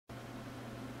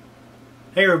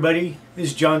Hey everybody,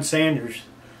 this is John Sanders.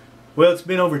 Well, it's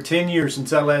been over 10 years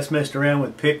since I last messed around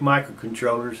with PIC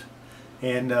microcontrollers,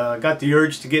 and got the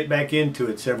urge to get back into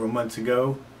it several months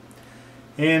ago.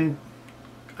 And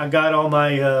I got all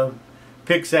my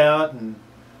PICs out and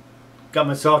got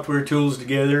my software tools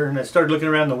together, and I started looking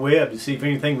around the web to see if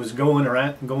anything was going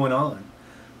on.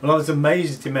 Well, I was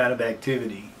amazed at the amount of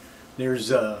activity.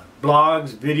 There's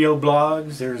blogs, video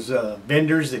blogs, there's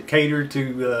vendors that cater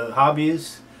to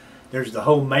hobbyists. There's the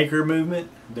whole maker movement.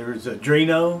 There's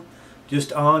Adreno,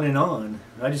 just on and on.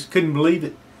 I just couldn't believe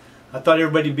it. I thought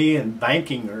everybody'd be in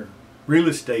banking or real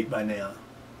estate by now.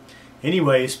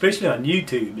 Anyway, especially on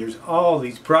YouTube, there's all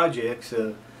these projects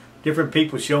of different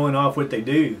people showing off what they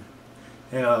do.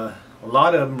 And a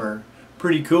lot of them are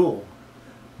pretty cool.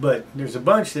 But there's a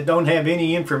bunch that don't have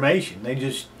any information. They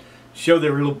just show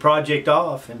their little project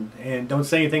off and don't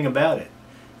say anything about it.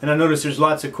 And I notice there's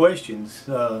lots of questions.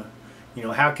 You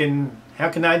know, how can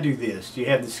I do this? Do you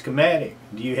have the schematic?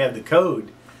 Do you have the code?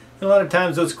 And a lot of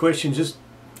times those questions just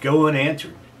go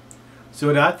unanswered. So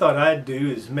what I thought I'd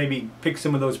do is maybe pick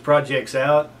some of those projects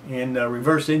out and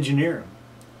reverse engineer them.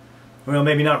 Well,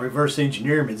 maybe not reverse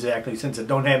engineer them exactly, since I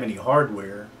don't have any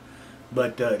hardware,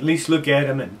 but at least look at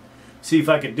them and see if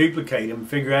I could duplicate them,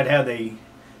 figure out how they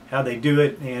do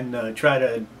it, and try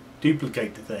to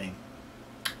duplicate the thing.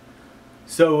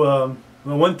 So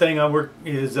well, one thing I work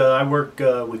with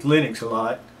Linux a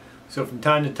lot. So from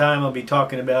time to time I'll be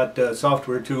talking about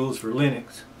software tools for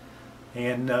Linux,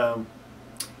 and I'm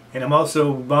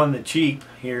also on the cheap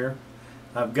here.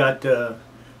 I've got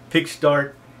PIC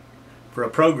Start for a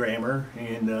programmer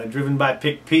and Driven by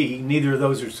PIC-P. Neither of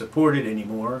those are supported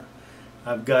anymore.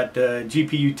 I've got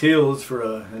GPU Tills for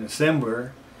an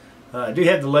assembler. I do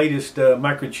have the latest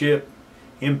microchip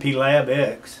MP Lab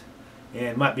X,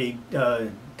 and might be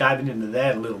diving into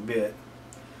that a little bit.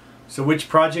 So which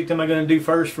project am I going to do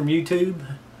first from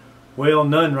YouTube? Well,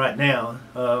 none right now.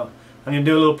 I'm going to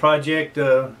do a little project,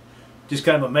 just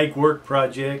kind of a make work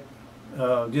project,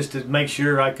 just to make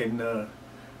sure I can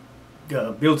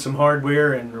build some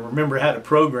hardware and remember how to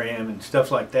program and stuff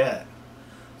like that.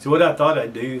 So what I thought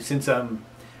I'd do, since I'm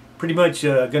pretty much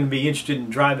going to be interested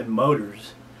in driving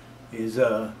motors, is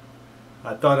I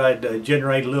thought I'd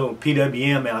generate a little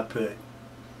PWM output.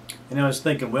 And I was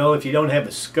thinking, well, if you don't have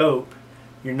a scope,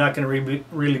 you're not going to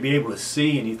really be able to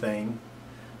see anything.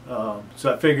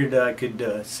 So I figured I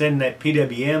could send that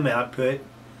PWM output,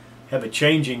 have a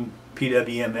changing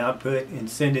PWM output, and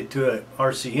send it to a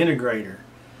RC integrator.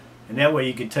 And that way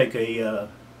you could take a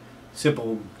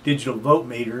simple digital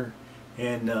voltmeter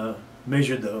and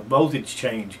measure the voltage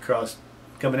change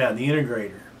coming out of the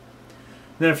integrator.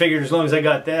 And then I figured as long as I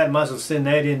got that, I might as well send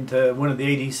that into one of the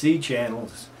ADC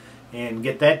channels and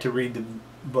get that to read the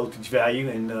voltage value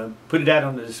and put it out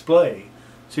on the display.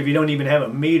 So if you don't even have a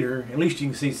meter, at least you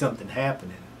can see something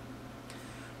happening.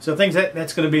 So I think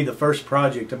that's going to be the first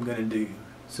project I'm going to do.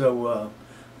 So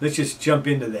let's just jump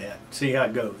into that, see how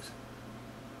it goes.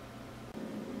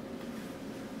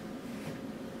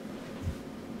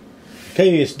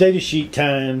 Okay, it's datasheet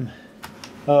time.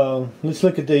 Let's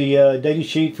look at the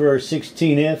datasheet for our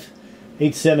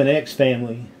 16F87X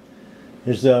family.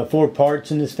 There's 4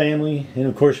 parts in this family, and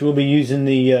of course we'll be using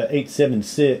the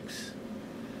 876.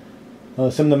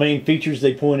 Some of the main features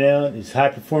they point out is high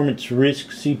performance RISC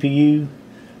CPU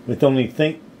with only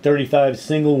 35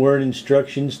 single word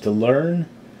instructions to learn.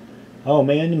 Oh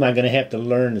man, am I going to have to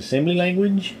learn assembly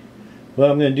language?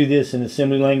 Well, I'm going to do this in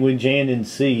assembly language and in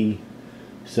C,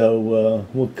 so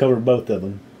we'll cover both of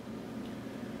them.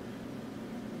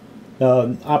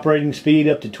 Operating speed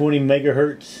up to 20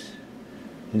 megahertz.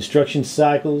 Instruction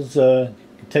cycles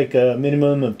take a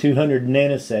minimum of 200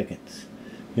 nanoseconds.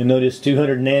 You'll notice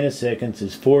 200 nanoseconds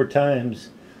is 4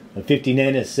 times a 50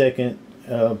 nanosecond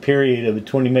period of a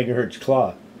 20 megahertz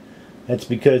clock. That's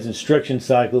because instruction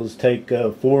cycles take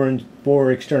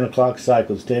 4 external clock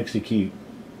cycles to execute.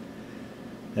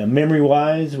 Now,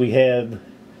 memory-wise, we have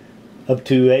up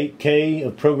to 8K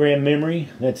of program memory.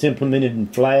 That's implemented in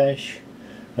Flash.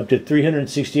 Up to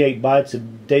 368 bytes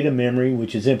of data memory,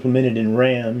 which is implemented in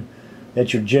RAM.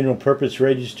 That's your general purpose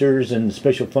registers and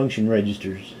special function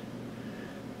registers.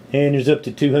 And there's up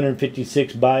to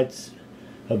 256 bytes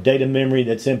of data memory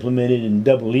that's implemented in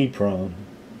EEPROM.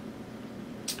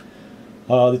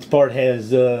 This part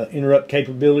has interrupt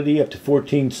capability up to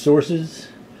 14 sources.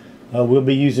 We'll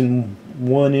be using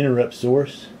one interrupt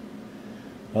source.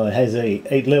 It has a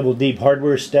 8-level deep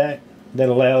hardware stack that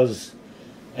allows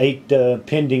 8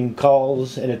 pending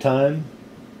calls at a time.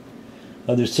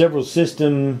 There's several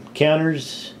system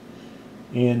counters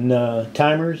and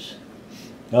timers.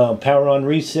 Power on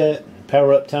reset,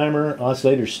 power up timer,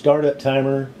 oscillator startup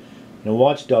timer, and a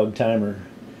watchdog timer.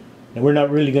 And we're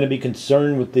not really going to be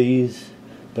concerned with these,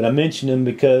 but I mention them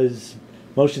because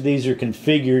most of these are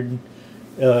configured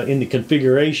in the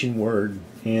configuration word,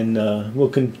 and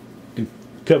we'll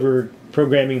cover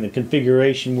programming the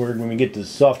configuration word when we get to the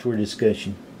software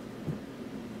discussion.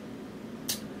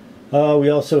 We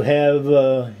also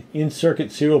have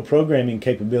in-circuit serial programming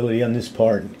capability on this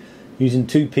part, using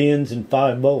 2 pins and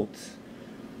 5 volts.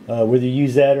 Whether you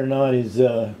use that or not is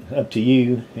up to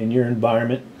you and your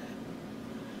environment.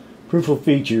 Peripheral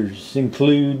features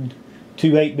include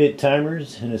 2 8-bit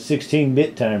timers and a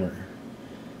 16-bit timer.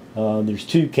 There's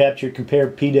 2 capture compare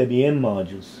PWM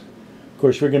modules. Of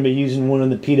course, we're going to be using one of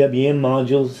the PWM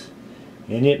modules,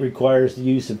 and it requires the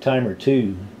use of timer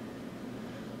 2.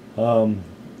 And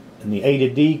the A to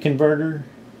D converter,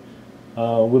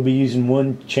 we'll be using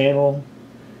 1 channel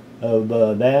of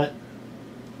that.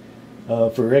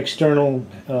 For external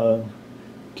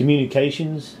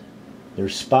communications,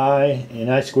 there's SPI and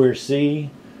I2C.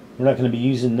 We're not going to be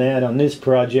using that on this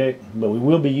project, but we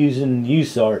will be using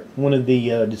USART. One of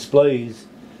the displays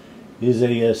is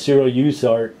a serial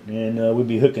USART, and we'll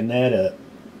be hooking that up.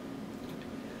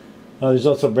 There's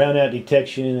also brownout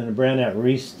detection and a brownout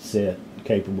reset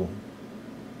capable.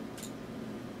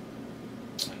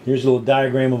 Here's a little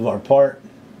diagram of our part,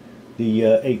 the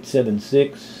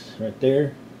 876 right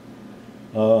there.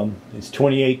 It's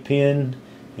 28 pin,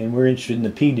 and we're interested in the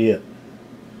PDIP.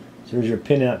 So there's your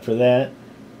pinout for that.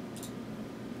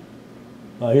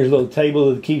 Here's a little table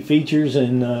of the key features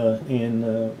and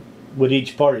what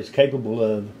each part is capable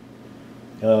of.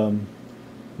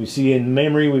 We see in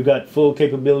memory we've got full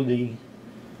capability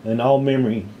and all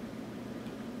memory.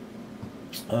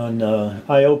 On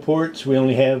I/O ports we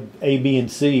only have A, B,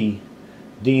 and C.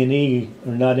 D and E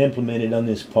are not implemented on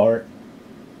this part.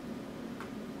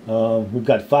 We've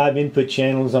got 5 input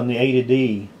channels on the A to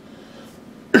D.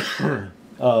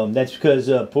 That's because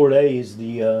port A is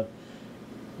the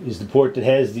port that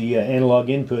has the analog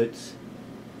inputs,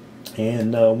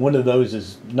 and one of those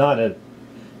is not a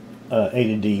A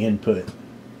to D input.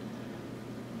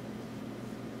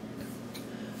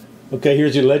 Okay,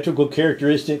 here's the electrical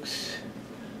characteristics.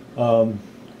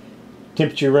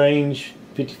 Temperature range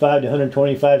 55 to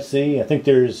 125 C. I think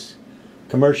there's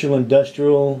commercial,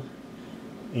 industrial,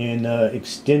 and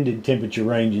extended temperature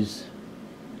ranges.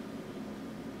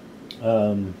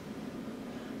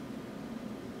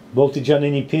 Voltage on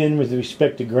any pin with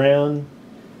respect to ground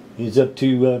is up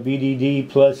to VDD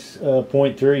plus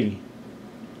 0.3.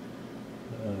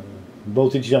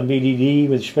 Voltage on VDD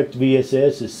with respect to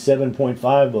VSS is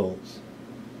 7.5 volts.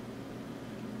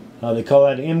 They call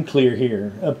out M clear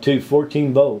here, up to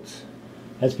 14 volts.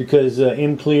 That's because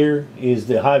M clear is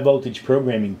the high voltage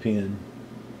programming pin.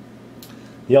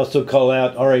 They also call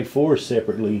out RA4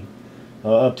 separately,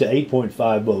 up to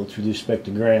 8.5 volts with respect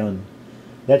to ground.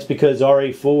 That's because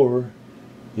RA4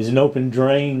 is an open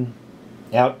drain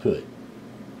output.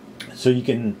 So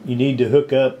you need to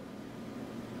hook up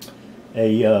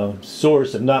a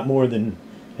source of not more than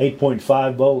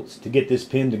 8.5 volts to get this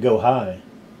pin to go high.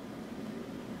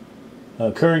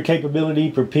 Current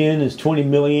capability per pin is 20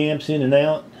 milliamps in and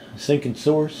out, sink and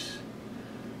source.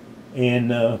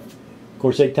 And of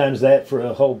course 8 times that for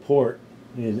a whole port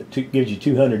gives you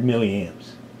 200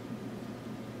 milliamps.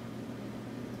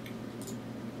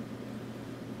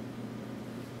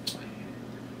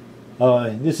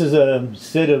 This is a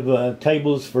set of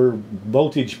tables for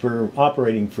voltage per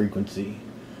operating frequency.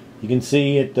 You can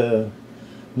see at the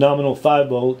nominal 5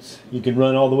 volts you can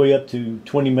run all the way up to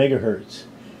 20 megahertz.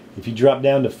 If you drop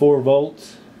down to 4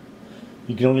 volts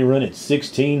you can only run at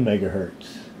 16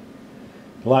 megahertz.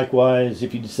 Likewise,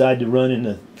 if you decide to run in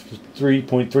the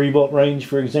 3.3 volt range,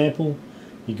 for example,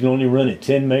 you can only run at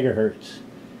 10 megahertz.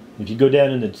 If you go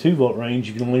down in the 2 volt range,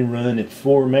 you can only run at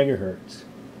 4 megahertz.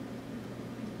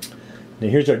 Now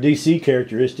here's our DC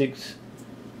characteristics.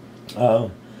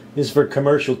 This is for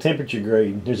commercial temperature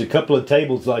grade. There's a couple of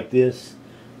tables like this.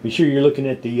 Be sure you're looking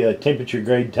at the temperature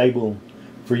grade table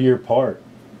for your part.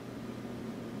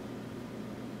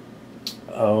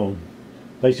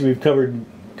 Basically we've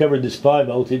covered the supply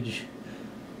voltage.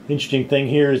 Interesting thing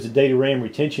here is the data RAM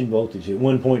retention voltage at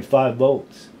 1.5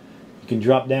 volts. You can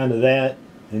drop down to that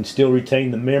and still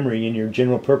retain the memory in your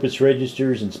general purpose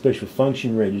registers and special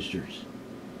function registers.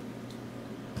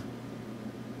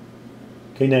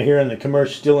 Okay, now here on the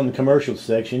commercial, still in the commercial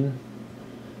section,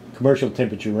 commercial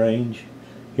temperature range.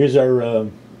 Here's our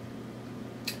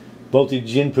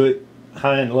voltage input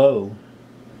high and low.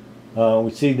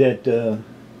 We see that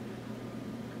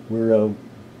we're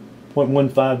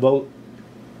 0.15 volt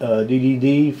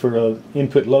DDD for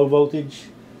input low voltage.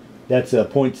 that's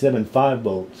 0.75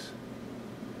 volts.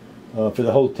 For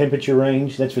the whole temperature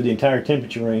range, that's for the entire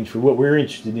temperature range. For what we're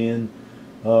interested in,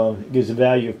 it gives a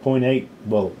value of 0.8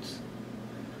 volts.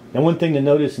 Now, one thing to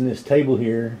notice in this table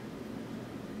here,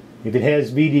 if it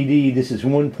has VDD, this is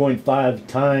 1.5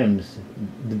 times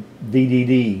the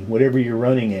VDD, whatever you're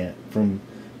running at, from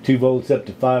 2 volts up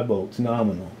to 5 volts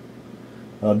nominal.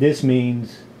 This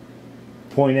means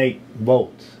 0.8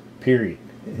 volts, period.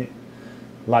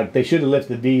 Like, they should have left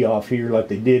the V off here like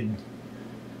they did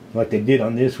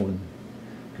on this one,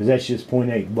 because that's just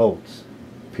 0.8 volts,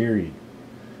 period.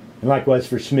 And likewise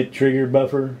for Schmidt trigger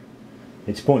buffer,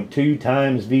 it's 0.2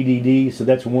 times VDD, so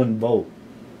that's 1 volt.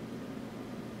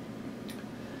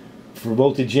 For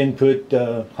voltage input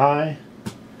high,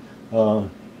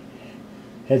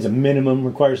 has a minimum,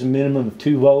 requires a minimum of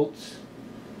 2 volts.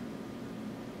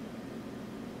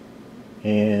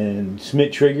 And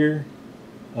Schmidt trigger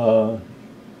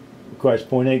requires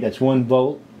 0.8, that's 1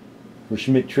 volt for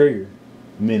Schmidt trigger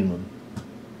minimum.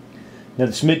 Now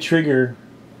the Schmidt trigger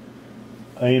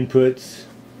inputs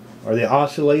are the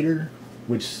oscillator,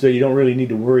 which, so you don't really need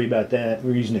to worry about that.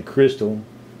 We're using a crystal,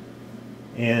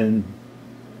 and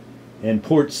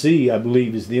port C, I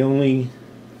believe, is the only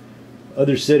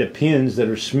other set of pins that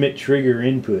are Schmidt trigger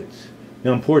inputs.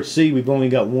 Now on port C, we've only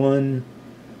got one.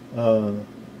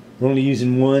 We're only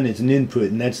using one as an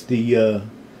input, and that's the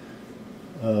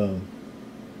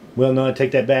well, no, I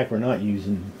take that back. We're not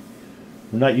using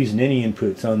any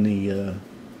inputs on the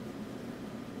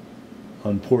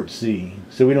on port C,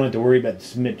 so we don't have to worry about the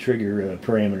Schmidt trigger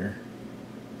parameter.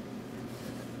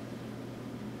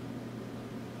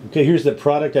 Okay, here's the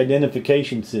product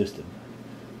identification system.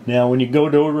 Now, when you go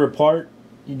to order a part,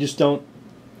 you just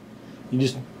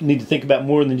need to think about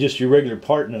more than just your regular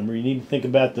part number. You need to think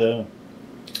about the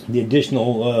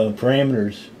additional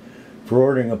parameters for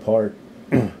ordering a part.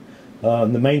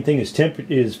 The main thing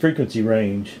is frequency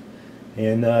range,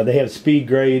 and they have speed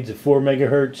grades of 4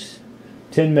 megahertz,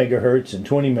 10 megahertz, and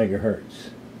 20 megahertz.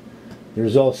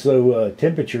 There's also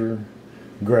temperature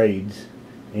grades,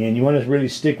 and you want to really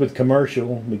stick with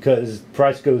commercial because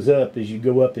price goes up as you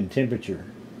go up in temperature.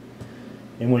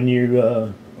 And when you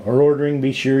are ordering,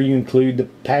 be sure you include the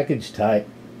package type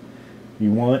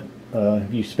you want.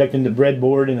 If you're expecting the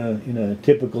breadboard in a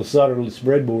typical solderless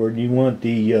breadboard, you want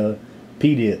the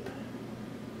PDIP.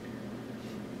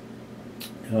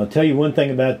 I'll tell you one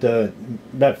thing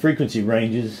about frequency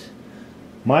ranges.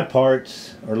 My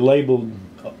parts are labeled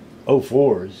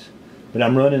 04s, but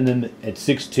I'm running them at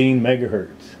 16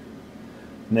 megahertz.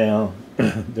 Now,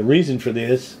 the reason for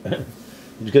this is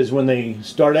because when they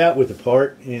start out with a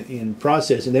part in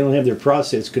processing, they don't have their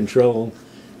process control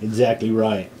exactly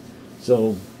right.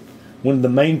 So one of the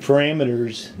main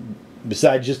parameters,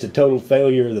 besides just a total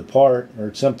failure of the part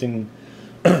or something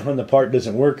on the part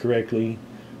doesn't work correctly,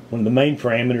 one of the main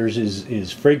parameters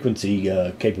is frequency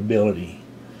capability.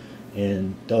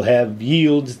 And they'll have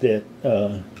yields that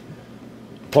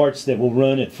parts that will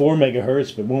run at 4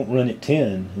 megahertz but won't run at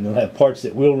 10. And they'll have parts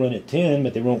that will run at 10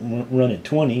 but they won't run at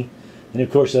 20. And of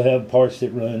course they'll have parts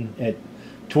that run at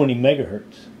 20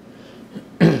 megahertz.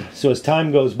 So as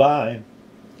time goes by,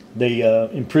 they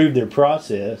improve their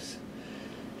process,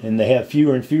 and they have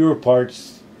fewer and fewer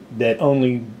parts that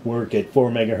only work at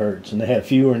 4 megahertz, and they have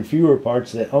fewer and fewer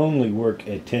parts that only work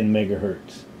at 10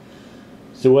 megahertz.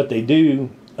 So what they do,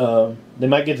 they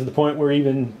might get to the point where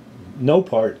even no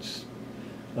parts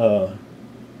fail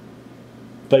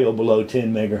below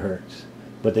 10 megahertz,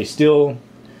 but they still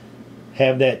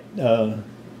have that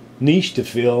niche to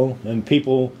fill, and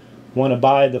people want to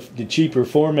buy the cheaper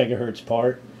 4 megahertz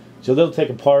part, so they'll take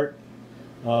a part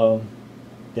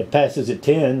that passes at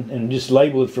 10 and just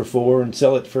label it for 4 and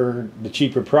sell it for the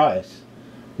cheaper price.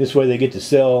 This way they get to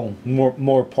sell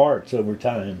more parts over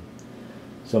time.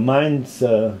 So mine's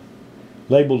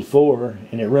labeled 4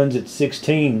 and it runs at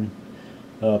 16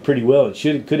 pretty well.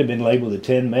 It could have been labeled a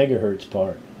 10 megahertz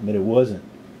part, but it wasn't.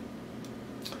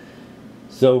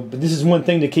 So, but this is one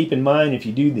thing to keep in mind if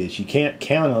you do this. You can't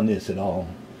count on this at all.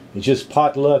 It's just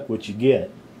pot luck what you get.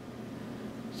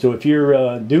 So if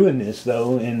you're doing this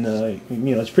though, and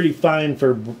you know, it's pretty fine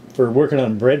for working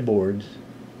on breadboards,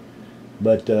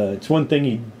 but it's one thing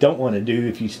you don't want to do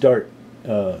if you start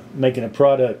making a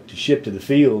product to ship to the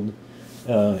field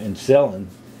and selling.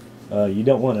 You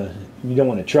don't want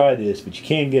to try this, but you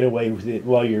can get away with it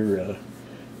while you're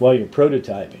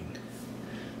prototyping.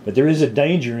 But there is a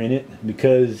danger in it,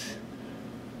 because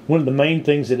one of the main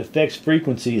things that affects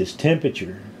frequency is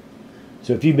temperature.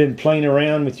 So if you've been playing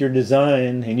around with your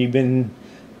design and you've been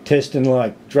testing,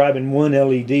 like driving one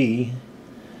LED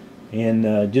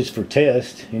and just for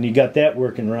test, and you got that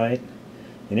working right,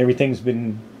 and everything's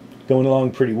been going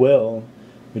along pretty well.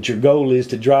 But your goal is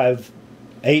to drive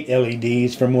 8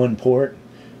 LEDs from one port,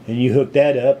 and you hook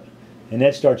that up, and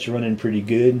that starts running pretty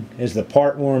good. As the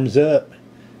part warms up,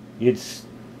 it's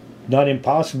not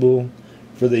impossible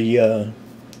for the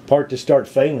part to start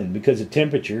failing because of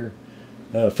temperature,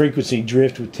 frequency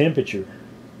drift with temperature.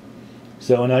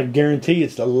 So, and I guarantee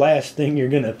it's the last thing you're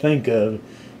going to think of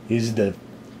is the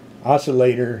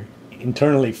oscillator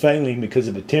internally failing because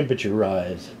of a temperature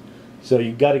rise. So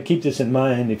you've got to keep this in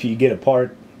mind if you get a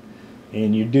part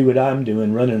and you do what I'm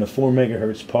doing, running a 4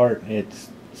 megahertz part at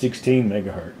 16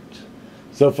 megahertz.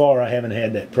 So far I haven't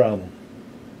had that problem.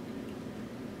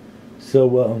 So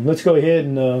let's go ahead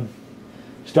and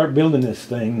start building this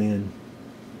thing then.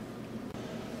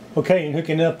 Okay, and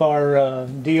hooking up our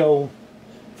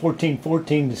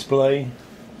DL1414 display,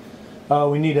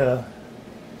 we need a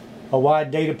wide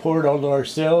data port all to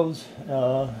ourselves.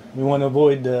 We want to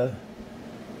avoid the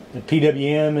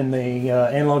PWM and the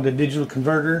analog to digital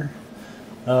converter.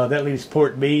 That leaves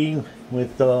port B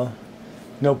with no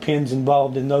pins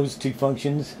involved in those two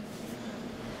functions.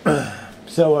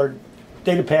 So our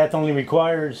data path only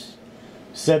requires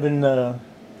 7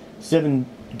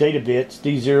 data bits,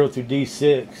 D0 through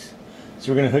D6.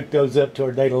 So we're going to hook those up to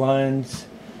our data lines,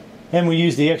 and we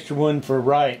use the extra one for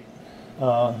write.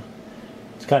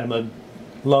 It's kind of a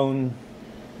lone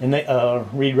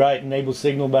read-write enable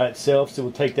signal by itself, so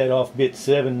we'll take that off bit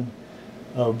 7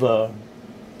 of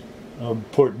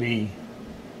port B.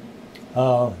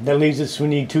 That leaves us, we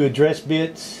need 2 address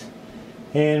bits,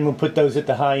 and we'll put those at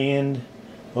the high end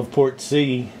of port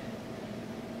C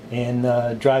and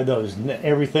drive those.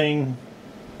 Everything,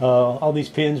 all these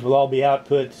pins will all be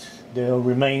outputs. They'll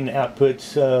remain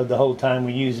outputs the whole time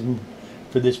we use them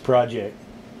for this project.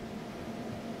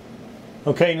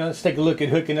 Okay, now let's take a look at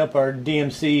hooking up our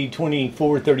DMC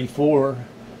 2434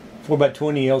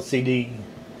 4x20 LCD.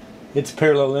 It's a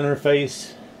parallel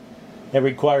interface that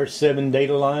requires 7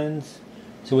 data lines,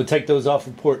 so we'll take those off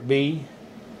of port B.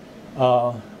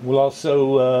 We'll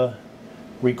also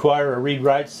require a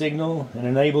read-write signal, an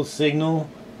enable signal,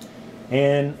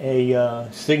 and a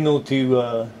signal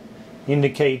to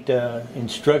indicate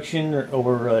instruction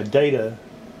or data.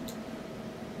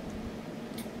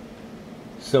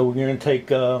 So we're going to take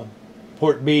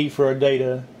port B for our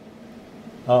data.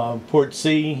 Port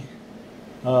C,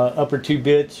 upper 2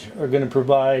 bits are going to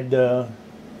provide our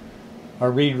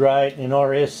read-write and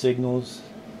RS signals,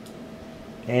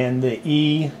 and the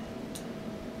E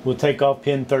will take off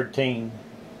pin 13,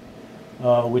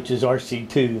 which is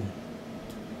RC2.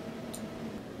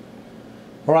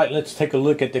 Alright, let's take a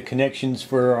look at the connections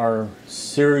for our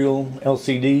serial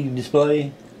LCD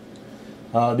display.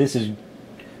 This is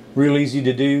real easy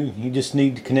to do. You just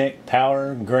need to connect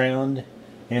power, ground,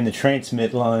 and the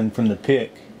transmit line from the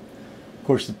PIC. Of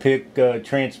course, the PIC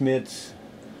transmits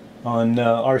on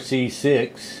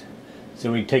RC6,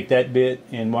 so we take that bit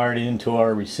and wire it into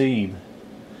our receive.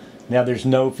 Now there's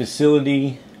no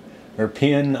facility or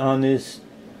pin on this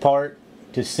part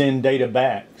to send data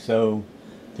back, so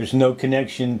there's no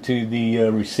connection to the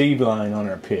receive line on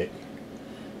our PIC,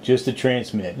 just the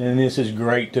transmit. And this is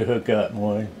great to hook up.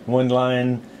 One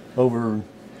line over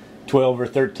 12 or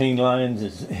 13 lines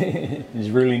is is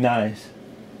really nice.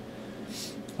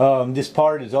 This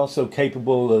part is also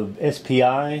capable of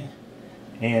SPI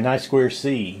and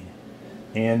I2C,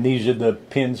 and these are the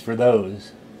pins for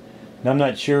those. Now I'm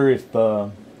not sure if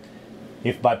by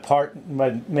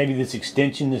maybe this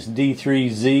extension, this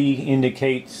D3Z,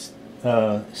 indicates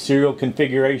serial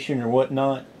configuration or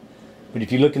whatnot, but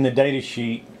if you look in the data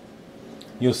sheet,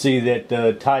 you'll see that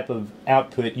the type of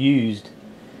output used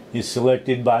is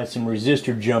selected by some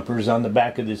resistor jumpers on the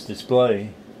back of this display.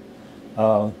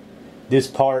 This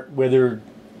part,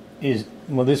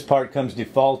 this part comes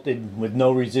defaulted with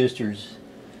no resistors,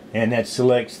 and that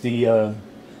selects the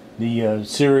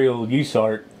serial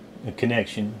USART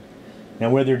connection. Now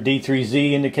whether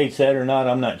D3Z indicates that or not,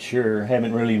 I'm not sure.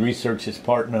 Haven't really researched this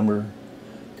part number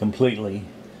completely.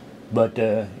 But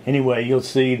anyway, you'll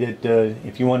see that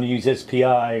if you want to use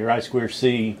SPI or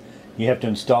I2C, you have to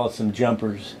install some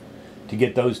jumpers to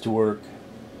get those to work.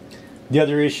 The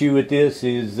other issue with this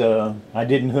is I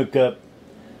didn't hook up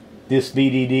this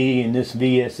VDD and this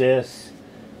VSS.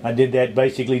 I did that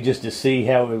basically just to see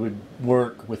how it would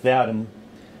work without them.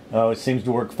 It seems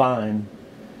to work fine.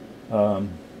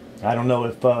 I don't know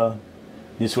if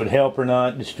this would help or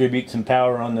not, distribute some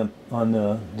power on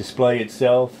the display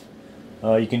itself.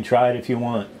 You can try it if you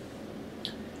want.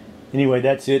 Anyway,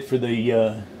 that's it for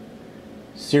the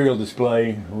serial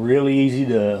display. Really easy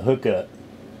to hook up.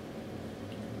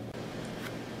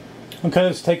 Okay,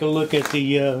 let's take a look at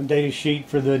the data sheet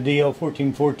for the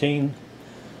DL1414.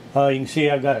 You can see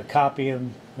I've got a copy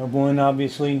of one,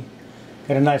 obviously.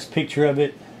 Got a nice picture of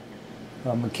it.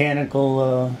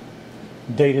 Mechanical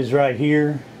data's right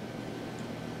here.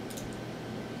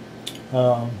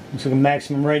 Looks like a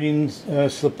maximum ratings,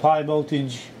 supply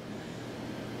voltage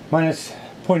minus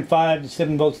 0.5 to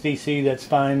 7 volts DC. That's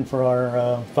fine for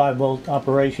our 5 volt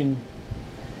operation.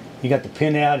 You got the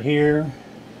pin out here.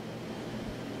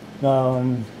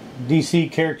 DC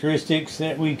characteristics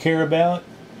that we care about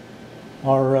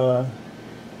are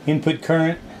input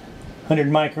current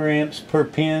 100 microamps per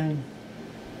pin.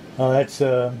 That's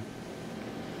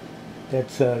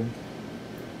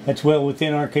well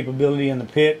within our capability on the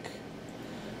PIC.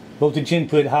 Voltage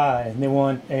input high. They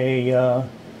want a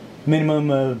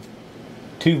minimum of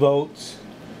 2 volts.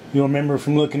 You'll remember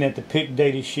from looking at the PIC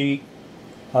data sheet,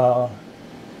 our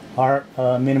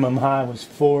minimum high was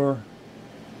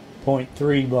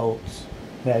 4.3 volts.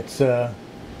 That's no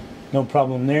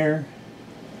problem there.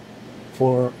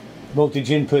 For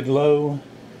voltage input low,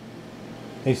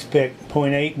 they spec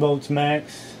 0.8 volts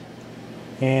max,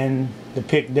 and the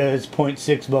PIC does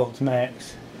 0.6 volts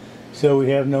max. So we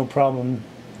have no problem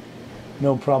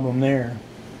there.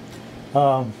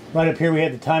 Right up here we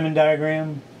have the timing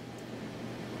diagram,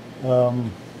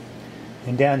 and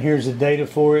down here's the data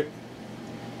for it.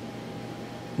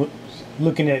 Whoops.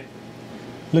 Looking at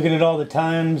all the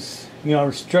times, you know, our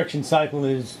instruction cycle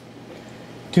is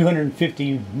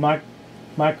 250 milliseconds,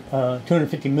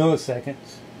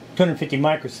 250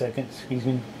 microseconds, excuse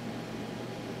me,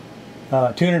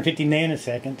 250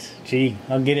 nanoseconds. Gee,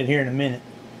 I'll get it here in a minute.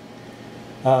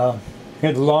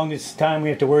 Here the longest time we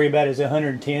have to worry about is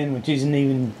 110, which isn't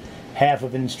even half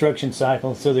of an instruction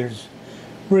cycle. So there's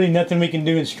really nothing we can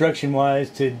do instruction-wise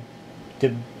to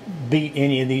beat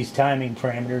any of these timing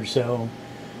parameters. So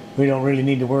we don't really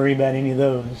need to worry about any of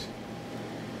those.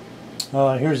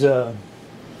 Here's a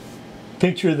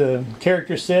picture of the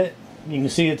character set. You can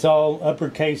see it's all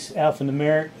uppercase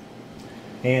alphanumeric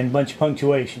and a bunch of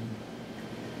punctuation.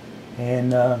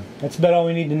 And that's about all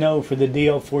we need to know for the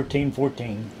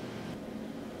DL1414.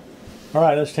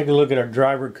 Alright, let's take a look at our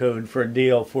driver code for a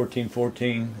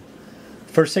DL1414.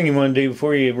 First thing you want to do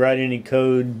before you write any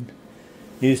code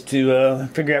is to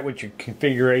figure out what your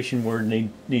configuration word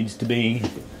needs to be.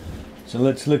 So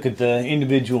let's look at the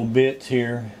individual bits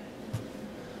here.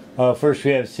 First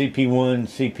we have CP1,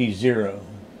 CP0.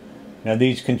 Now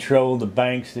these control the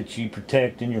banks that you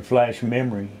protect in your flash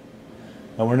memory.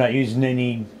 We're not using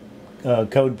any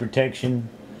code protection,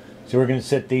 so we're going to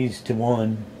set these to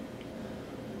 1.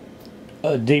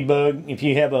 Debug, if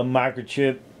you have a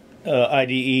microchip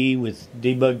IDE with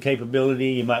debug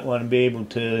capability, you might want to be able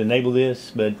to enable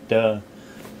this, but I'm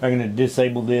going to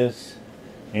disable this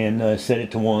and set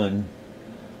it to 1.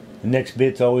 The next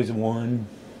bit's always a 1.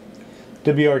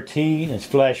 WRT is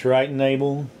flash write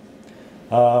enable.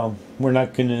 We're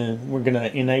gonna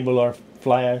enable our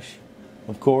flash,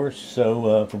 of course,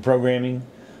 so for programming,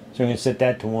 so I'm going to set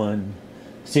that to 1.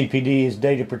 CPD is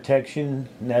data protection,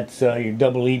 and that's your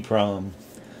double EEPROM.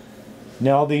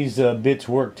 Now all these bits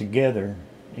work together,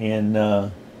 and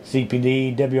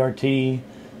CPD, WRT,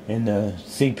 and the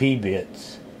CP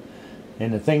bits.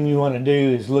 And the thing you want to do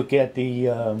is look at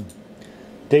the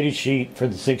data sheet for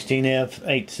the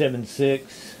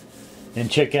 16F876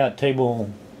 and check out table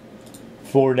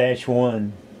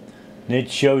 4-1, and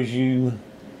it shows you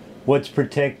what's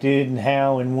protected and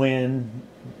how and when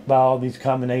by all these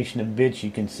combination of bits you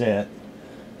can set.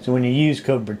 So when you use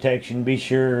code protection, be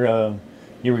sure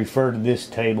you refer to this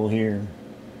table here.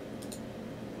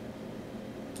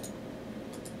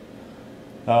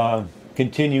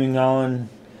 Continuing on,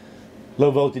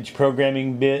 low voltage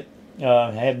programming bit.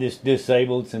 I have this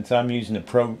disabled since I'm using a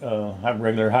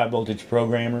regular high voltage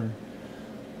programmer.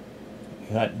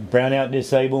 Got brownout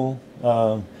disable.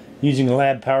 Using a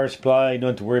lab power supply, you don't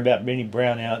have to worry about any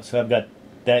brownouts, so I've got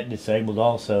that disabled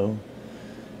also.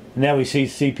 Now we see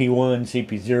CP1,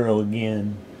 CP0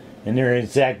 again, and they're an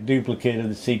exact duplicate of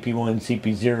the CP1,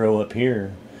 CP0 up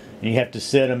here, and you have to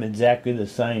set them exactly the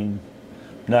same.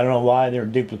 And I don't know why they're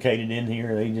duplicated in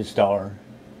here, they just are.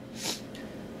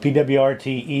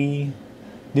 PWRTE,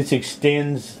 this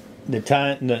extends the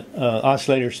time, the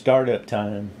oscillator startup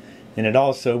time, and it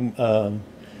also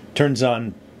turns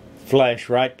on flash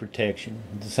write protection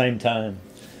at the same time.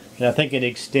 And I think it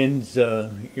extends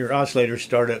your oscillator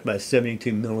startup by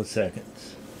 72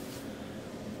 milliseconds.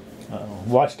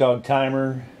 Watchdog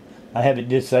timer, I have it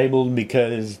disabled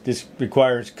because this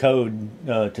requires code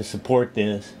to support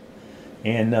this,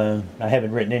 and I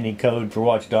haven't written any code for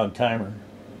watchdog timer.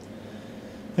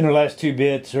 And the last 2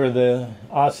 bits are the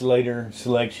oscillator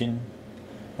selection,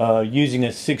 using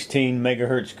a 16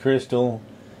 megahertz crystal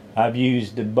I've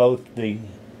used both the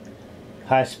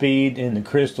high speed and the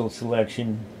crystal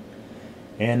selection,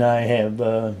 and I have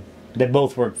they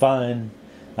both work fine.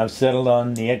 I've settled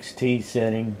on the XT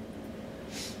setting.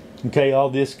 Okay, all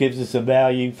this gives us a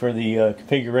value for the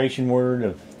configuration word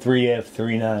of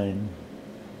 3F39.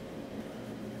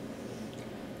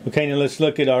 Okay, now let's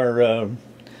look at our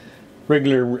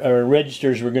regular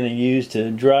registers we're going to use to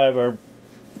drive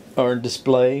our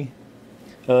display.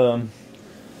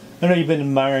 I know you've been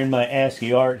admiring my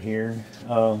ASCII art here.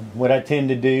 What I tend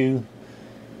to do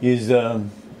is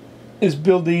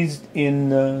build these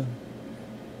in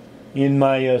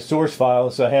my source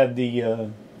file, so I have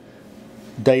the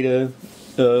data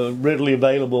readily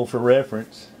available for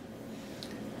reference.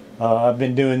 I've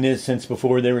been doing this since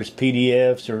before there was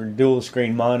PDFs or dual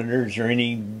screen monitors or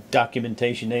any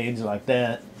documentation aids like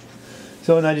that.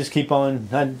 So, and I just keep on,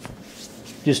 I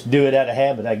just do it out of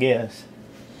habit, I guess.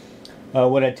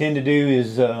 What I tend to do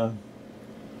is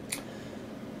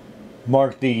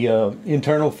mark the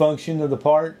internal function of the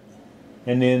part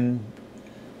and then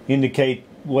indicate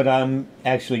what I'm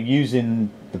actually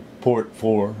using the port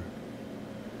for.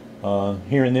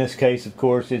 Here in this case, of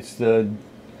course, it's the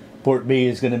port B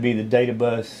is going to be the data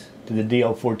bus to the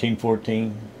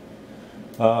DL1414.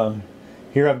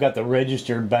 Here I've got the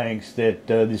register banks that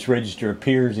this register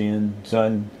appears in,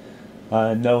 so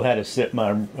I know how to set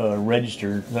my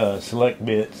register select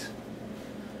bits.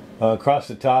 Across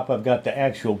the top I've got the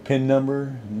actual pin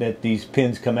number that these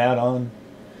pins come out on,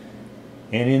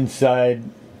 and inside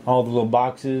all the little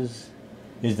boxes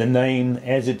is the name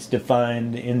as it's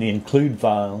defined in the include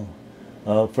file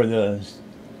for the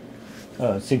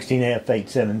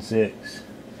 16F876.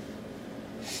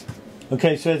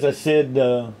 Okay, so as I said,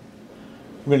 we're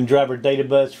going to drive our data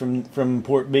bus from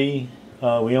port B.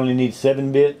 We only need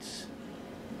 7 bits.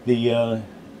 The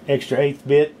extra 8th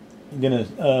bit I'm going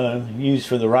to use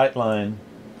for the write line,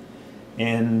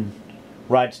 and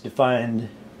write's defined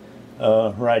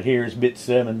right here is bit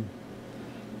 7.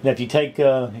 Now if you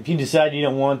decide you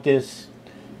don't want this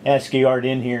ASCII art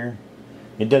in here,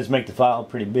 it does make the file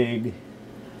pretty big.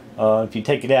 If you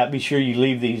take it out, be sure you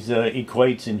leave these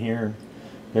equates in here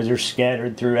because they're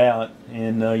scattered throughout,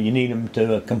 and you need them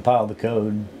to compile the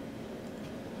code.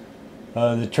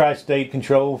 The tri-state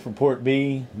control for port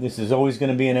B, this is always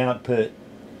going to be an output,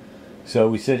 so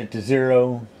we set it to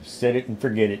 0, set it and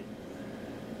forget it.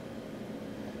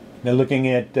 Now looking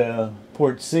at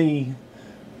port C,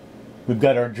 we've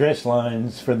got our address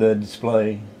lines for the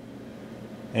display,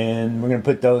 and we're going to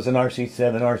put those in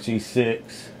RC7, RC6.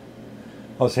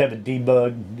 Also have a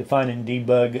debug, defining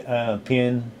debug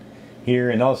pin here,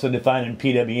 and also defining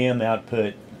PWM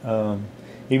output.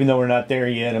 Even though we're not there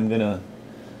yet, I'm going to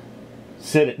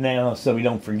set it now so we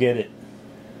don't forget it.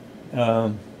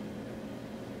 I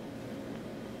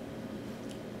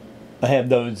have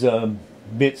those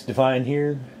bits defined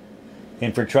here,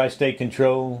 and for tri-state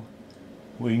control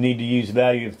we need to use a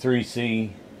value of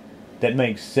 3C. That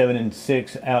makes 7 and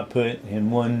 6 output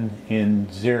and 1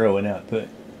 and 0 in output.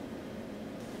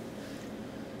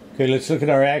 Okay, let's look at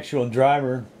our actual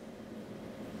driver.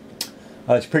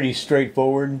 It's pretty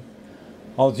straightforward.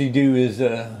 All you do is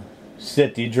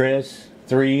set the address.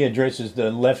 3 addresses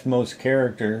the leftmost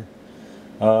character.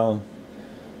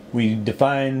 We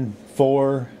define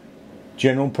 4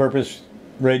 general purpose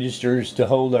registers to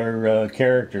hold our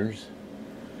characters.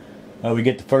 We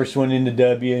get the first one into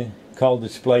W, called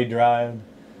display drive.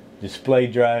 Display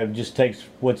drive just takes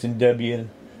what's in W,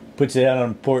 puts it out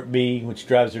on port B, which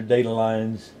drives our data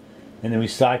lines, and then we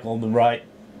cycle the right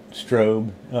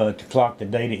strobe to clock the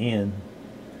data in.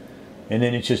 And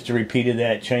then it's just a repeat of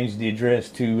that. Change the address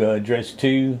to address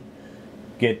 2,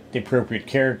 get the appropriate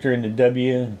character into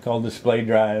W, called display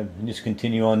drive, and just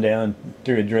continue on down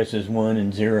through addresses 1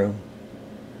 and 0.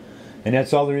 And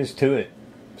that's all there is to it.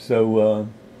 So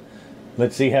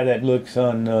let's see how that looks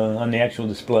on the actual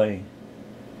display.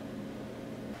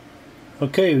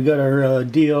 Okay, we've got our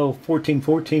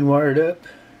DL1414 wired up,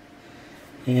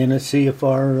 and let's see if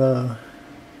our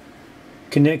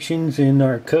connections in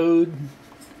our code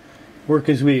work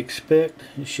as we expect.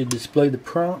 It should display the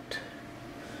prompt,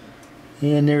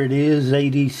 and there it is,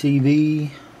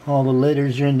 ADCV. All the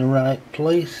letters are in the right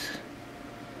place.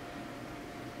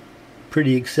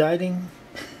 Pretty exciting.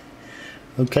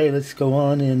 Okay, let's go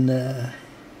on and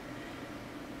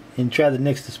try the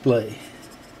next display.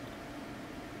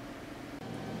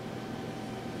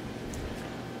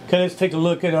 Okay, let's take a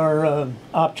look at our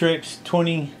Optrex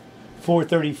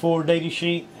 2434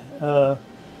 datasheet.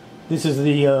 This is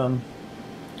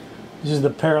the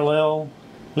parallel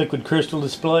liquid crystal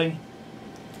display.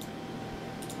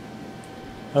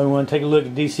 We want to take a look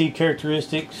at DC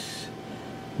characteristics.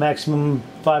 maximum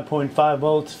 5.5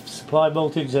 volts supply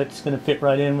voltage. That's going to fit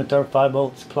right in with our 5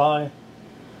 volt supply.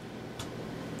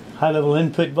 High level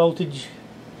input voltage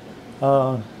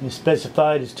is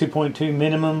specified as 2.2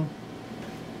 minimum.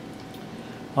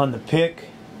 On the PIC,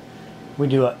 we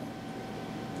do a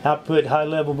output high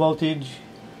level voltage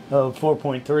of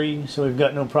 4.3, so we've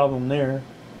got no problem there.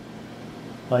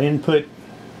 Input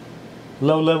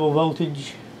low level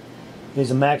voltage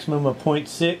is a maximum of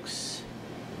 0.6,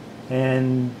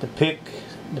 and the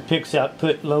PIC's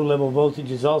output low level voltage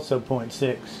is also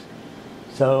 0.6.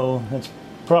 So that's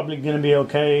probably going to be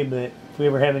okay, but if we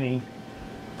ever have any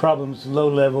problems with low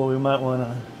level, we might want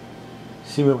to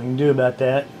see what we can do about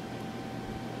that.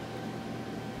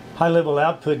 High level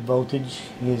output voltage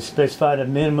is specified a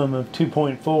minimum of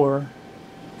 2.4,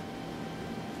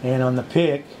 and on the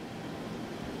PIC,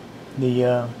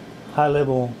 the high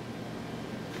level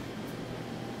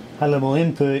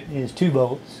input is 2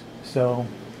 volts. So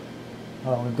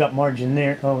we've got margin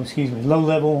there. Oh, excuse me, low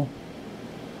level.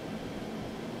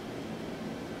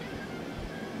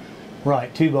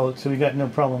 Right, 2 volts, so we got no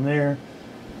problem there.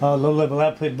 Low level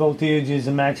output voltage is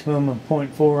a maximum of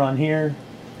 0.4 on here,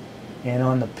 and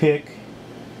on the PIC,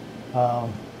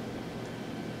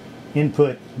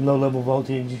 input low level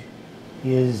voltage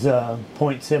is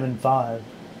 0.75.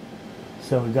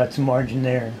 So we've got some margin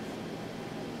there.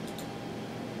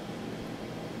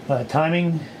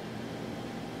 Timing.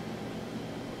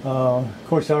 Of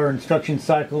course, our instruction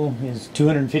cycle is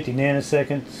 250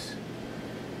 nanoseconds.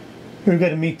 We've got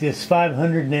to meet this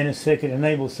 500 nanosecond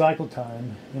enable cycle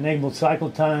time. Enabled cycle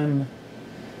time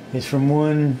is from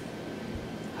one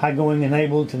high going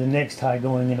enable to the next high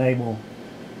going enable.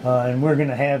 And we're going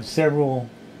to have several,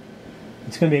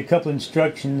 it's going to be a couple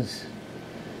instructions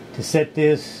to set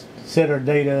this, set our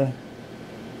data,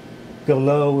 go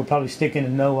low. We'll probably stick in a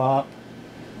no op,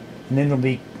 and then it'll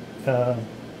be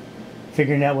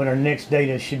figuring out what our next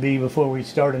data should be before we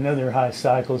start another high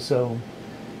cycle. So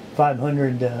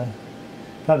 500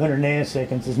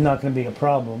 nanoseconds is not going to be a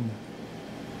problem.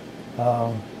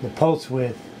 The pulse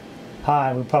width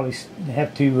high, we probably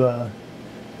have to,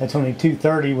 that's only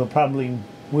 230,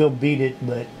 we'll beat it,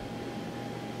 but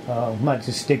might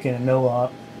just stick in a no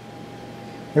op.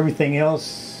 Everything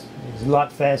else is a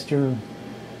lot faster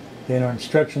than our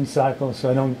instruction cycle, so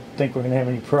I don't think we're going to have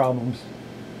any problems.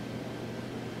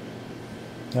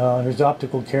 There's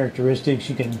optical characteristics.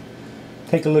 You can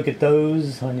take a look at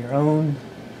those on your own.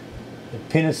 The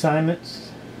pin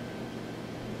assignments.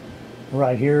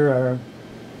 Right here, our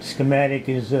schematic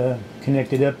is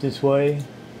connected up this way,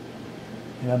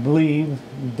 and I believe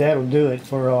that'll do it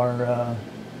for our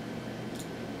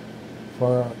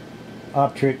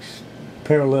Optrex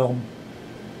parallel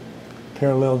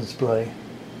display.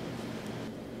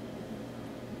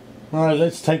 Alright,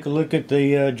 let's take a look at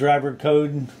the driver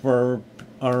code for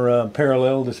our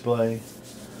parallel display.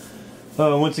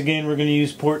 Once again, we're going to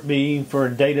use port B for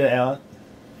data out.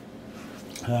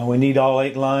 We need all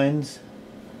 8 lines.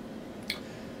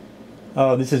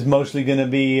 This is mostly going to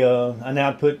be an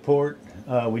output port.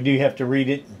 We do have to read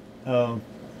it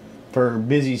for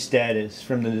busy status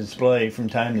from the display from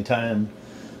time to time.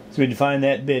 So we define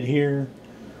that bit here.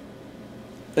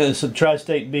 So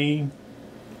tri-state B,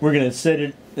 we're going to set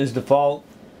it as default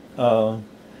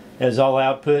as all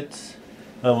outputs.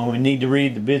 When we need to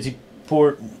read the busy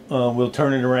port, we'll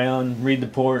turn it around, read the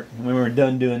port, and when we're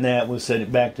done doing that, we'll set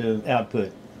it back to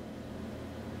output.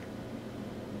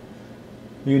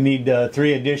 We need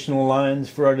 3 additional lines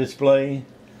for our display,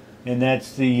 and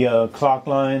that's the clock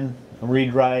line,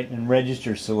 read write, and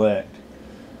register select.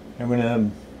 And we're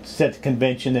going to set the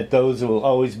convention that those will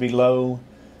always be low,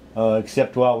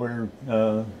 except while we're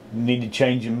need to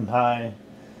change them high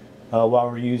while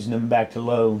we're using them back to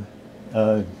low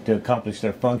to accomplish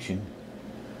their function.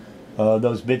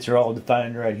 Those bits are all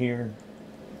defined right here,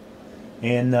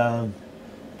 and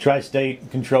tri-state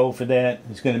control for that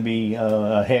is going to be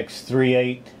a hex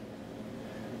 3/8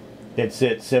 that's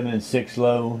set 7 and 6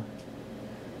 low,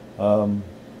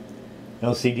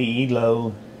 LCDE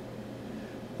low.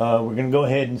 We're going to go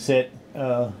ahead and set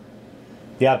the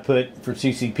output for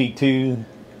CCP2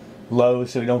 low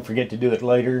so we don't forget to do it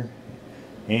later,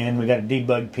 and we got a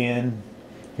debug pin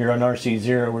here on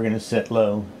RC0 we're going to set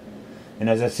low, and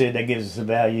as I said, that gives us a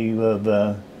value of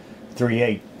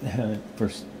 3/8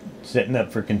 for setting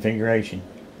up for configuration.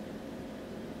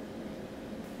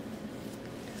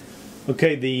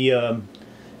 Okay, the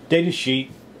data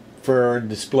sheet for our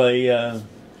display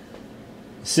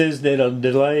says that a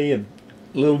delay of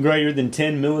a little greater than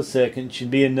 10 milliseconds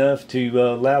should be enough to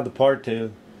allow the part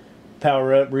to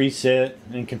power up, reset,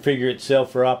 and configure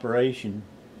itself for operation.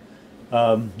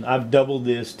 I've doubled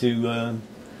this to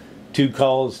 2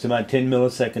 calls to my 10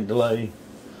 millisecond delay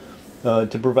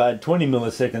to provide 20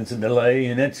 milliseconds of delay,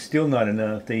 and that's still not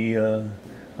enough.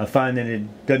 I find that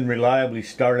it doesn't reliably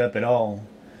start up at all.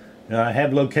 Now, I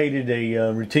have located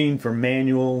a routine for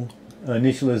manual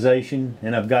initialization,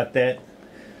 and I've got that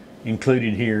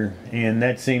included here, and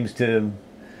that seems to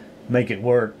make it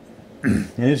work.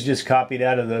 And it's just copied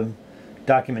out of the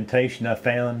documentation I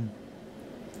found.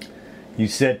 You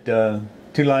set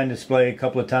 2-line display a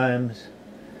couple of times,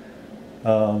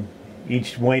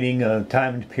 each waiting a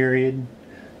timed period.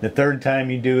 The third time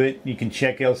you do it, you can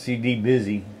check LCD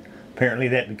busy. Apparently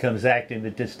that becomes active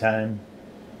at this time.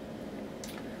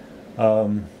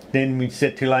 Then we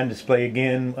set 2-line display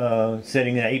again,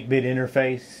 setting an 8-bit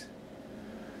interface,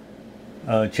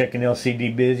 checking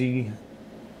LCD busy.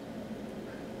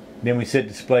 Then we set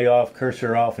display off,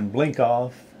 cursor off, and blink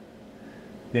off.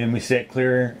 Then we set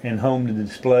clear and home to the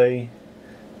display,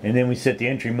 and then we set the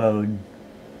entry mode.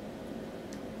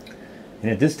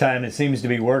 And at this time it seems to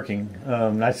be working.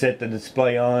 I set the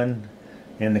display on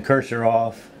and the cursor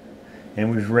off, and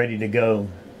we was ready to go.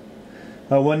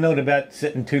 One note about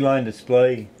setting 2-line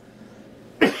display.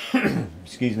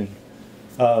 Excuse me.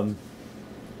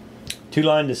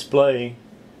 2-line display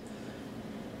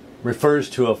refers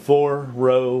to a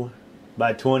 4-row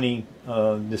by 20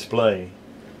 display.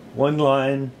 1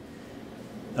 line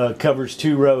covers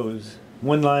 2 rows.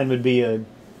 1 line would be a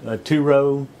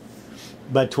 2-row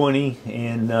by 20,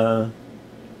 and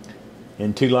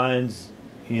 2 lines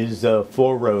is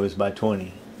 4 rows by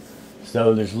 20.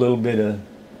 So there's a little bit of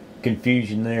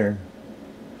confusion there.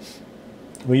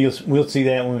 We'll see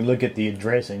that when we look at the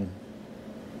addressing.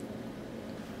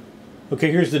 Okay,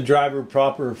 here's the driver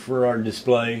proper for our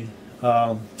display.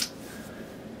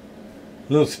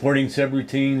 Little supporting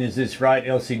subroutine is this write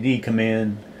LCD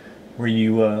command, where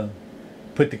you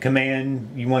put the command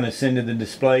you want to send to the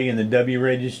display in the W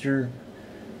register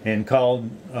and call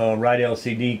write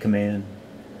LCD command.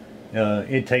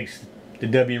 It takes the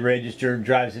W register,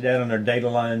 drives it out on our data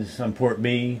lines on port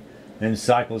B, and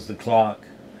cycles the clock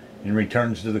and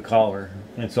returns to the caller.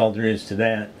 That's all there is to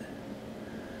that.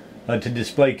 To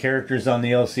display characters on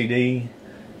the LCD,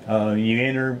 you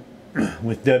enter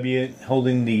with W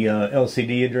holding the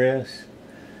LCD address.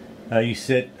 You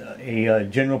set a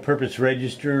general purpose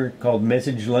register called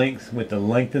message length with the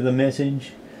length of the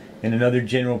message, and another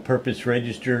general purpose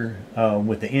register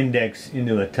with the index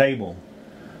into a table.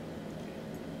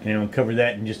 And I'll cover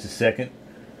that in just a second.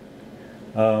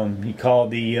 You call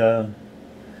this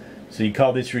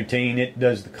routine. It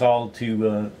does the call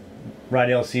to write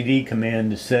LCD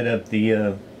command to set up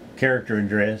the character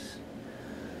address,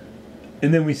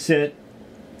 and then we set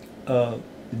the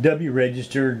W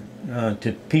register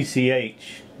to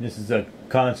PCH. This is a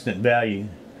constant value,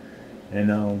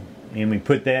 and we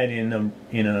put that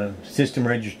in a system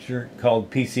register called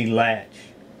PC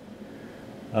latch.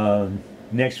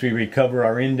 Next, we recover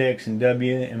our index in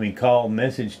W, and we call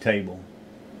message table.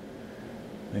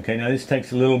 Okay, now this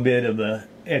takes a little bit of an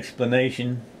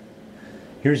explanation.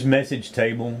 Here's message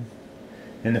table,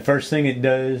 and the first thing it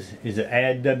does is to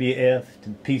add WF to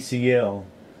PCL,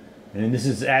 and this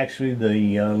is actually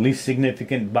the least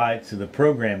significant bytes of the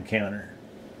program counter.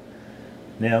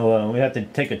 Now we have to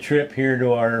take a trip here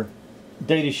to our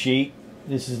data sheet.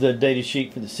 This is the data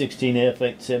sheet for the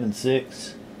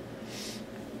 16F876.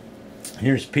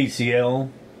 Here's PCL,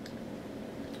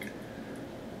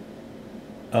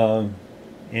 and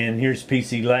here's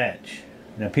PC latch.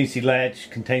 Now PC latch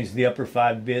contains the upper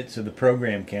 5 bits of the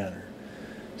program counter.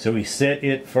 So we set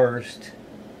it first,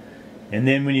 and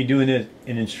then when you do an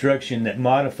instruction that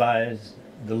modifies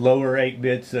the lower 8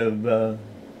 bits of the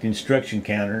instruction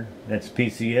counter, that's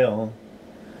PCL,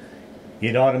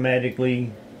 it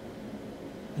automatically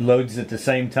loads at the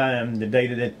same time the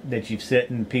data that you've set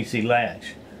in PC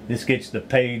latch. This gets the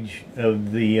page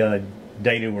of the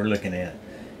data we're looking at,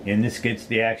 and this gets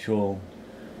the actual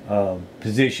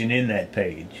position in that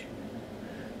page.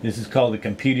 This is called the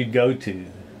computed go-to.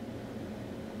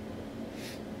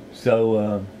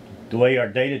 So the way our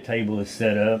data table is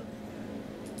set up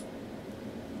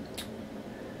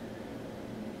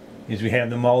is we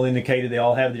have them all indicated. They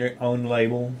all have their own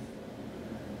label.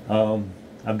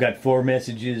 I've got 4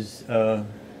 messages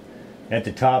at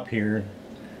the top here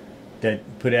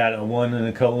that put out a 1 and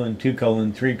a colon, 2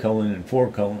 colon, 3 colon, and 4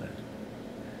 colon.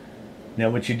 Now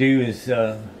what you do is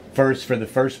first, for the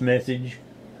first message,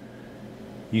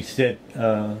 you set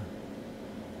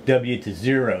W to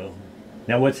 0.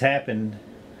 Now what's happened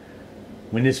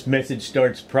when this message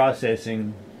starts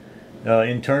processing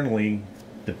internally,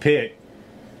 the PIC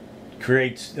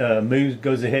creates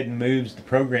goes ahead and moves the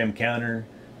program counter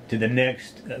to the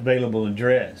next available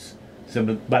address. So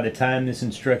by the time this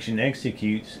instruction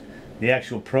executes, the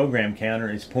actual program counter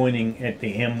is pointing at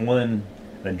the M1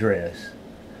 address.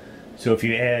 So if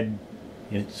you add,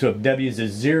 so if W is a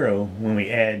 0, when we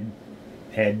add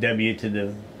W to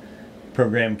the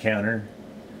program counter,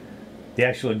 the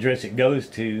actual address it goes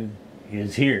to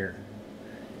is here.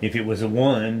 If it was a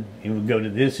 1, it would go to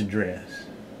this address.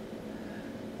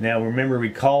 Now remember, we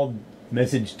called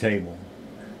message table.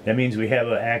 That means we have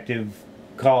an active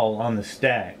call on the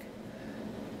stack.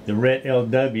 The ret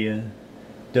LW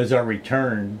does our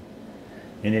return,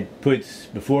 and it puts,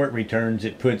 before it returns,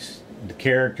 it puts the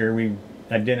character we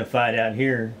identified out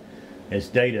here as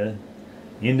data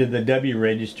into the W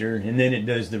register, and then it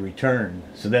does the return.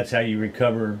 So that's how you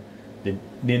recover the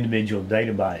individual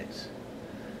data bytes.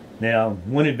 Now,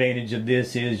 one advantage of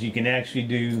this is you can actually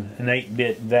do an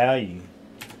 8-bit value.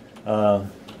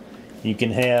 You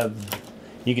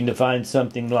can define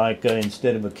something like,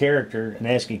 instead of a character, an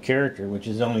ASCII character, which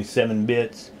is only 7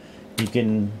 bits, you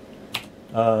can,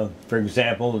 for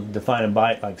example, define a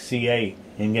byte like C8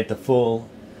 and get the full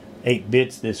 8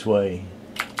 bits this way.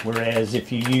 Whereas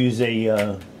if you use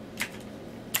a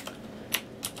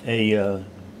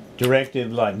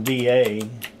directive like DA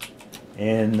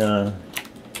and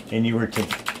you were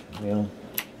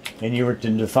to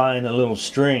define a little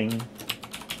string,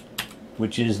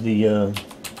 which is the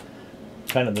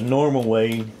kind of the normal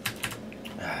way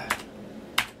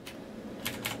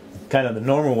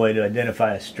to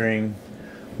identify a string,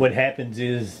 what happens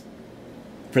is,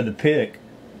 for the pick,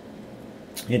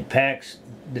 it packs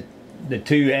the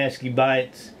 2 ASCII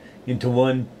bytes into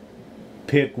one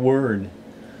pick word.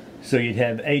 So you'd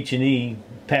have H and E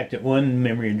packed at one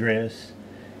memory address,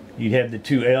 you'd have the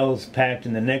 2 L's packed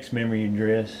in the next memory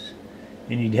address,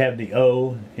 and you'd have the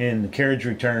O and the carriage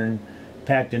return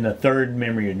packed in a third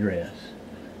memory address.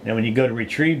 Now when you go to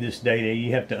retrieve this data,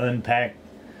 you have to unpack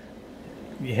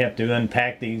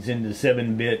these into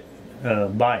 7-bit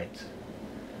bytes.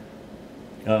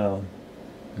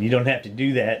 You don't have to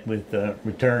do that with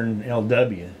return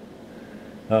LW.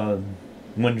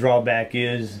 One drawback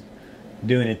is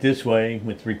doing it this way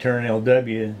with return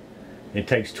LW. It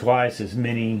takes twice as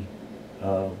many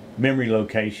memory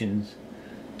locations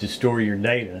to store your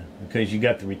data, because you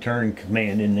got the return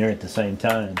command in there at the same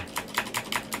time.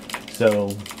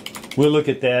 So we'll look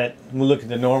at that. We'll look at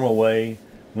the normal way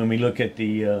when we look at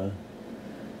the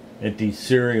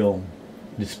serial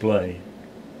display.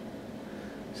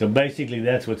 So basically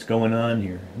that's what's going on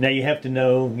here. Now you have to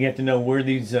know where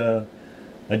these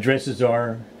addresses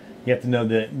are. You have to know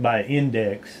that by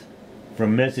index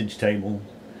from message table,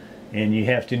 and you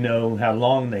have to know how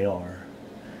long they are.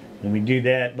 And we do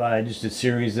that by just a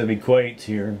series of equates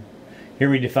here.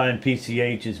 Here we define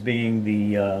PCH as being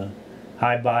the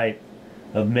high byte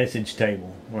of message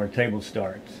table, where a table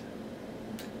starts.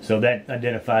 So that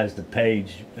identifies the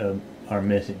page of our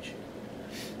message.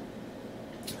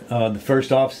 The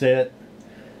first offset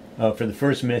for the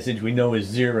first message we know is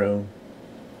 0.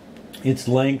 Its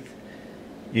length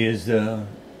is you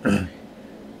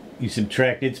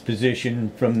subtract its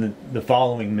position from the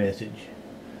following message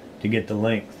to get the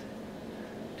length.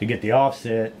 To get the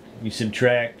offset, you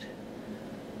subtract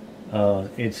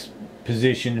its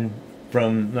position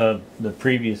from the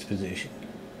previous position,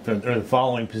 or the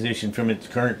following position from its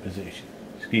current position.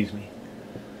 Excuse me.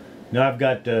 Now I've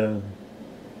got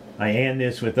I AND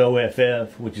this with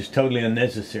OFF, which is totally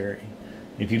unnecessary.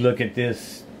 If you look at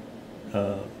this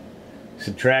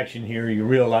subtraction here, you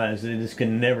realize that this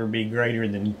can never be greater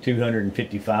than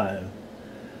 255.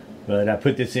 But I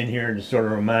put this in here to sort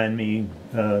of remind me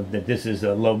that this is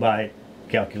a low byte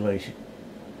calculation.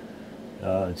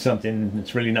 It's something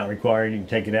that's really not required. You can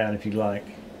take it out if you like.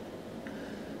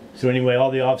 So anyway,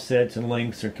 all the offsets and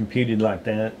lengths are computed like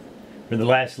that. For the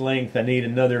last length, I need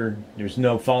another, there's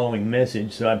no following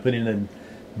message, so I put in a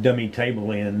dummy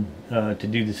table in to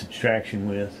do the subtraction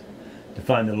with, to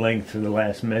find the length for the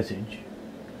last message.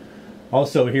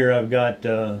 Also here I've got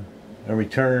a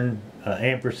return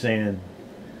ampersand.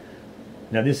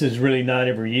 Now this is really not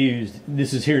ever used.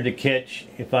 This is here to catch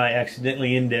if I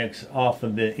accidentally index off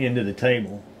of the end of the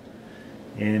table.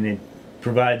 And it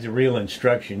provides a real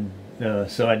instruction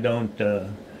so I don't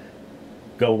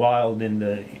go wild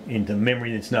into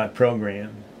memory that's not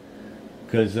programmed.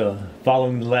 Because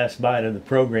following the last byte of the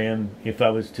program, if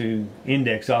I was to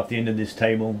index off the end of this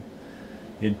table,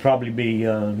 it'd probably be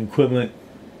equivalent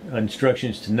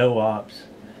instructions to no ops.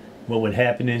 What would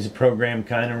happen is the program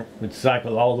kind of would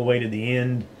cycle all the way to the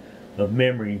end of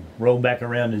memory, roll back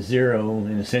around to 0,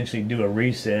 and essentially do a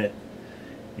reset.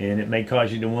 And it may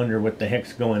cause you to wonder what the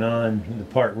heck's going on, the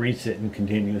part resetting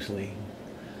continuously.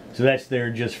 So that's there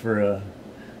just for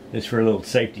just for a little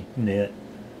safety net.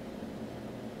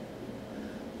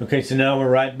 Okay, so now we're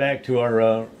right back to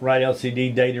our write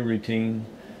LCD data routine.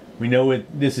 We know what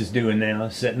this is doing now,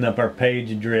 setting up our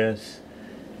page address,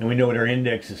 and we know what our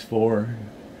index is for,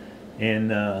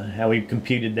 and how we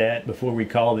computed that before we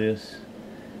call this,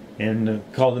 and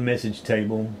call the message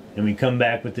table, and we come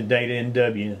back with the data in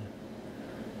W.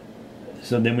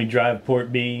 So then we drive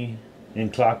port B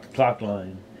and clock the clock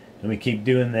line, and we keep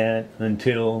doing that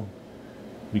until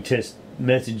we test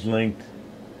message length,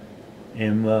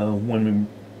 and when we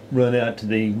run out to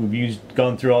we've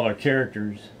gone through all our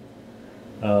characters,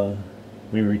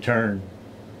 we return.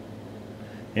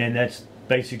 And that's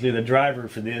basically the driver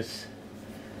for this.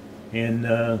 And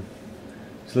so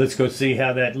let's go see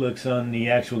how that looks on the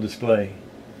actual display.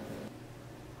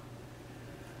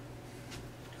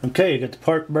 Okay, I got the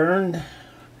part burned.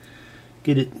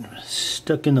 Get it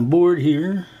stuck in the board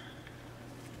here.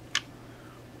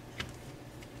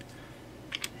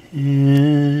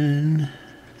 And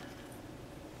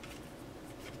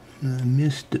I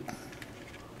missed it.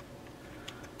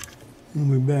 And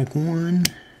we're back one.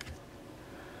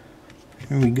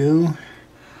 There we go.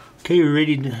 Okay, we're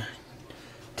ready to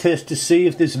test to see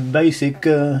if this basic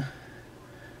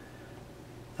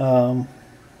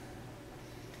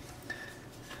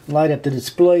light up the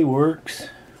display works.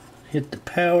 Hit the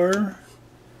power.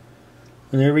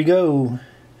 And there we go.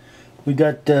 We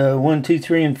got 1, 2,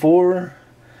 3, and 4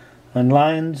 on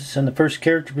lines on the first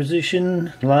character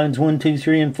position. Lines 1, 2,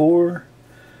 3, and 4.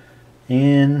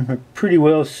 And we're pretty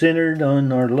well centered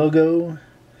on our logo.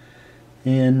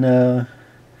 And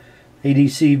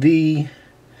ADCV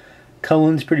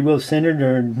colon's pretty well centered.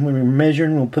 Or when we're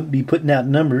measuring, we'll be putting out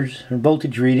numbers or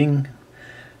voltage reading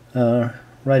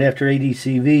right after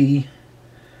ADCV.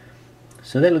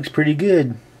 So that looks pretty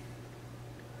good.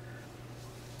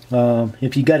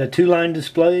 If you got a 2-line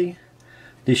display,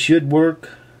 this should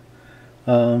work.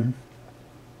 You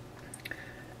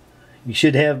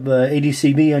should have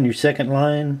ADCV on your second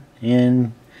line,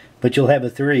 but you'll have a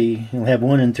 3. You'll have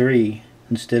 1 and 3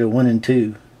 instead of 1 and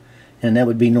 2, and that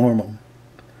would be normal.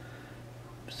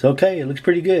 So okay, it looks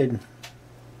pretty good.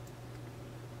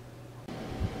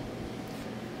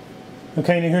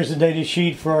 Okay, now here's the data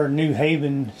sheet for our New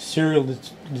Haven serial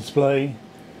display.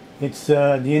 It's the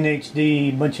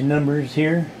NHD bunch of numbers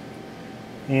here,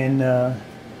 and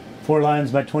 4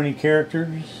 lines by 20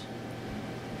 characters.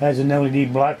 Has an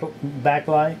LED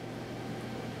backlight.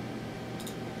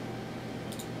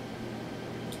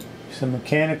 Some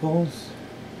mechanicals.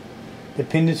 The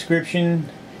pin description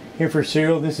here for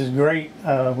serial. This is great.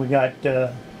 We got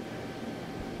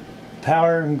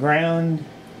power and ground,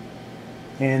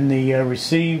 and the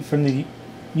receive from the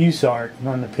USART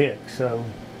on the PIC. So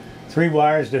 3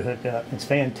 wires to hook up. It's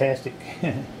fantastic.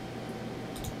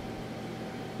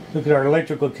 Look at our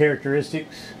electrical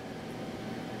characteristics.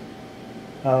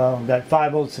 We've got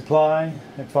 5-volt supply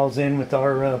that falls in with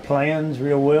our plans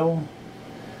real well.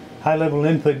 High level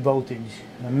input voltage,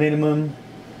 a minimum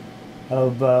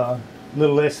of a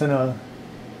little less than a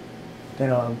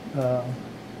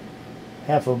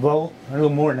half a volt, or a little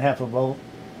more than half a volt.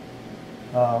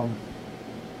 And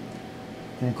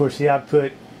of course the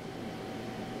output,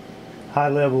 high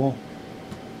level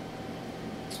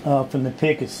from the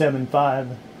PIC is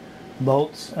 7.5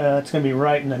 volts. It's going to be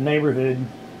right in the neighborhood.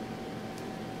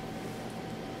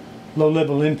 Low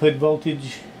level input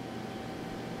voltage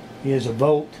is a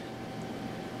volt,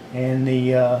 and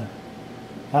the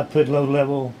output low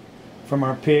level from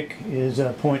our PIC is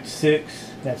 0.6.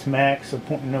 That's max, so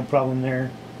no problem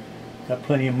there. Got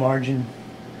plenty of margin.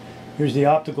 Here's the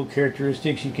optical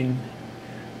characteristics you can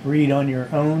read on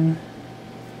your own.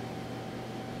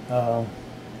 Got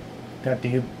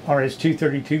the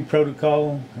RS-232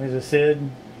 protocol, as I said.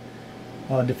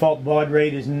 Default baud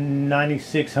rate is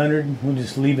 9600. We'll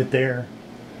just leave it there.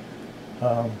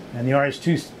 And the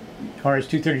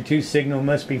RS-232 signal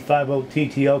must be 5-volt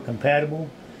TTL compatible.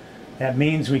 That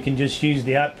means we can just use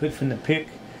the output from the PIC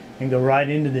and go right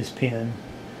into this pin.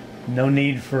 No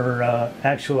need for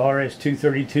actual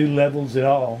RS-232 levels at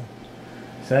all.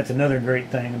 So that's another great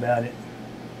thing about it.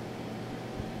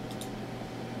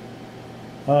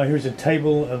 Here's a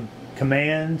table of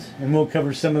commands, and we'll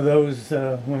cover some of those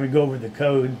when we go over the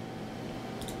code.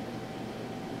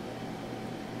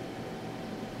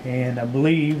 And I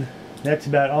believe that's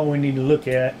about all we need to look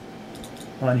at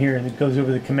on here. That goes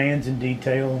over the commands in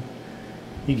detail.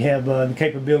 You have the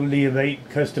capability of 8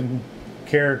 custom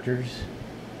characters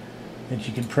that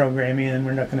you can program in.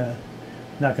 We're not gonna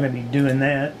be doing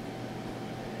that.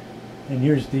 And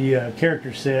here's the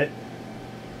character set.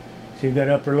 So you've got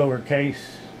upper, lower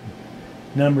case,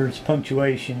 numbers,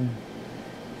 punctuation,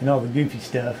 and all the goofy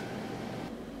stuff.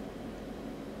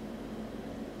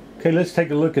 Okay, let's take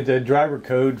a look at the driver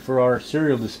code for our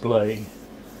serial display.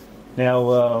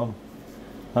 Now,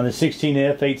 on the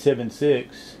 16F876,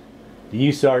 the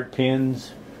USART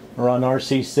pins are on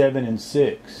RC7 and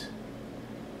 6.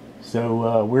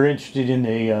 So we're interested in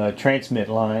the transmit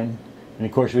line, and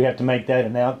of course we have to make that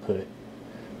an output.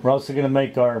 We're also going to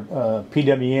make our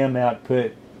PWM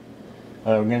output.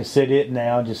 We're going to set it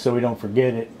now just so we don't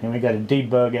forget it, and we got a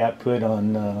debug output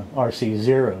on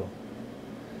RC0.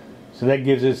 So that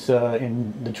gives us,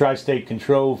 in the tri-state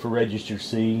control for register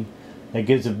C, that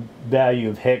gives a value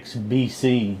of hex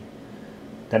BC.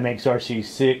 That makes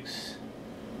RC6,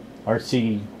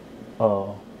 RC1,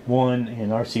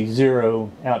 and RC0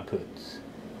 outputs.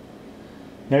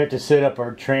 Now we have to set up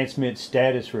our transmit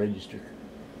status register.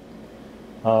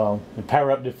 The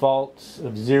power up defaults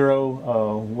of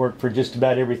 0 work for just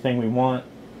about everything we want.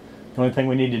 The only thing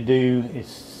we need to do is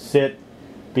set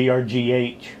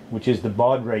BRGH, which is the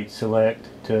baud rate select,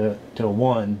 to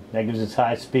 1. That gives us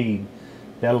high speed.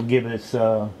 That'll give us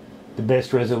the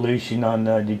best resolution on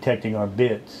detecting our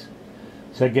bits.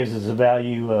 So that gives us a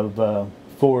value of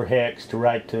 4 hex to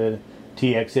write to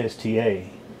TXSTA.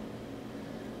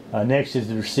 Next is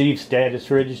the receive status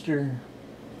register,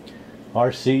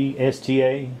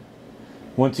 RCSTA.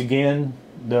 Once again,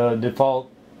 the default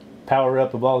power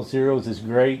up of all zeros is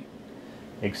great,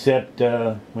 except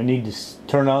we need to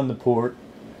turn on the port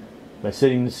by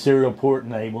setting the serial port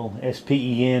enable,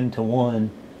 SPEN, to 1,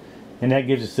 and that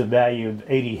gives us a value of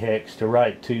 80 hex to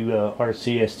write to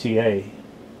RCSTA.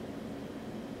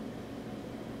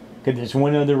 Okay, there's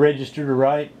one other register to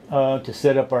write to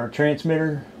set up our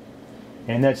transmitter,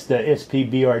 and that's the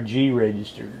SPBRG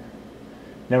register.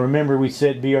 Now remember, we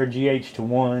set BRGH to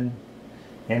 1,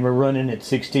 and we're running at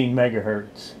 16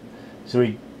 megahertz. So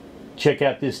we check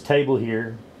out this table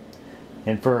here,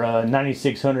 and for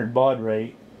 9600 baud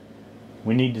rate,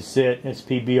 we need to set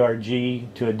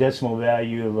SPBRG to a decimal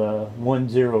value of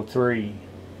 103.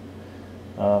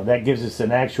 That gives us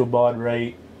an actual baud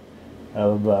rate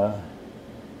of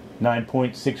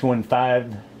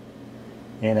 9.615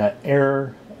 and an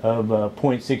error of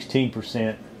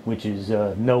 0.16%, which is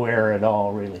no error at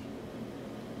all, really.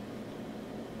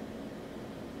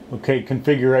 Okay,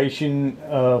 configuration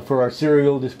for our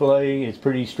serial display is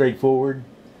pretty straightforward.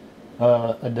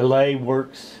 A delay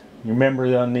works. You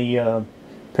remember on the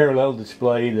parallel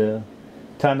display, the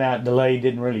timeout delay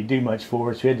didn't really do much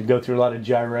for us. We had to go through a lot of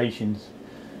gyrations,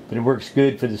 but it works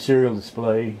good for the serial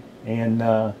display. And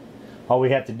all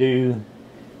we have to do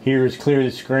here is clear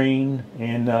the screen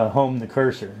and home the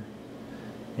cursor.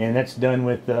 And that's done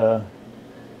with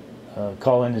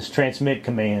calling this transmit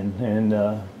command, and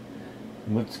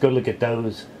let's go look at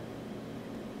those.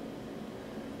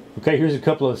 Okay, here's a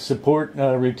couple of support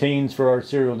routines for our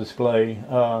serial display.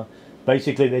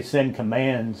 Basically, they send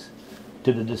commands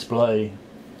to the display.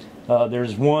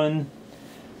 There's one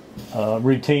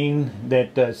routine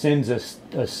that sends a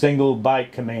single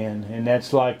byte command, and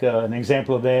that's like an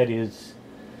example of that is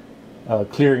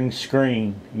clearing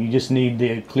screen. You just need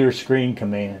the clear screen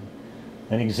command.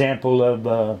 An example of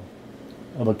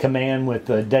a command with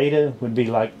data would be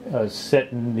like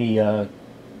setting the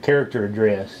character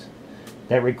address.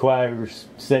 That requires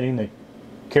setting the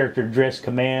character address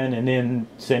command and then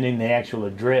sending the actual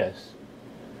address.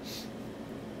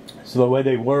 So the way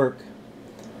they work,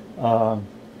 you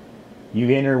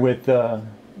enter with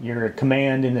your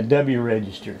command in the W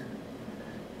register,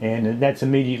 and that's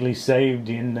immediately saved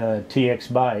in TX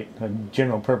byte, a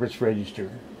general purpose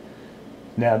register.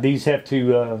 Now these have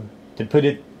to put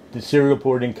the serial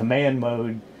port in command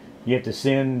mode, you have to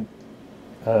send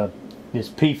this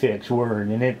prefix word,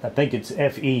 and I think it's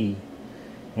FE.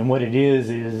 And what it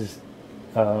is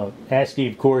ASCII,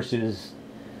 of course, is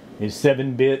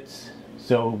 7 bits,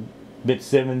 so bit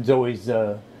 7 is always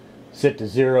set to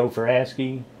 0 for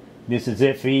ASCII. This is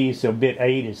FE, so bit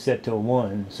 8 is set to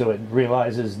 1, so it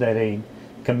realizes that a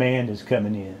command is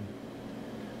coming in.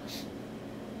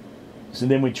 So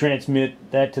then we transmit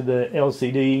that to the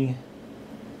LCD.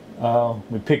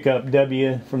 We pick up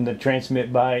W from the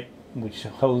transmit byte, which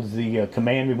holds the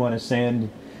command we want to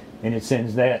send, and it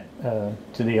sends that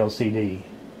to the LCD.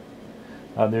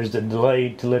 There's a delay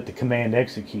to let the command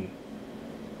execute.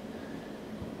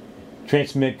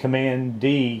 Transmit command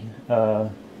D,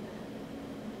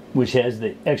 which has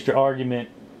the extra argument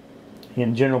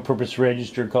in general purpose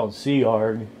register called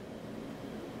CARG,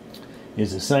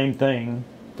 is the same thing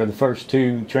for the first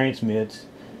 2 transmits.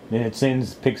 Then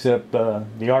it picks up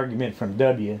the argument from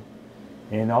W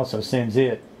and also sends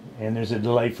it, and there's a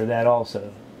delay for that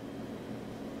also.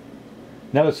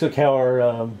 Now let's look how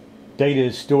our data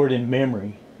is stored in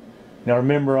memory. Now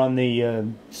remember, on the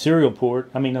serial port,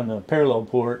 on the parallel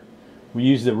port, we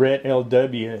use the RET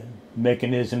LW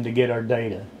mechanism to get our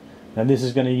data. Now this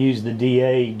is going to use the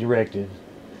DA directive,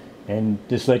 and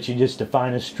this lets you just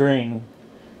define a string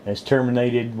as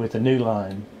terminated with a new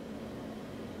line.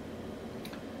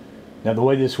 Now the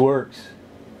way this works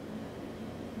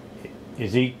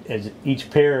is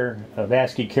each pair of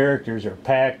ASCII characters are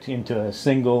packed into a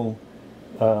single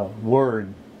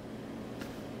word.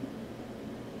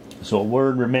 So a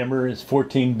word, remember, is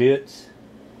 14 bits,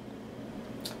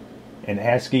 and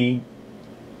ASCII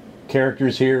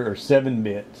characters here are 7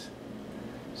 bits.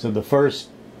 So the first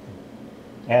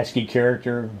ASCII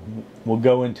character will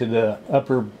go into the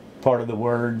upper part of the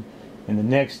word, and the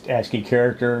next ASCII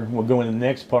character will go into the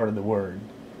next part of the word.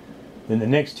 Then the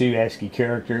next two ASCII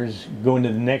characters go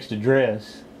into the next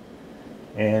address,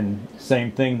 and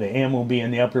same thing, the M will be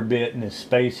in the upper bit and the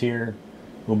space here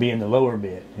will be in the lower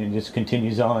bit, and it just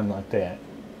continues on like that.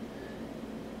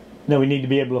 Now we need to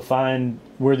be able to find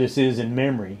where this is in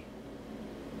memory,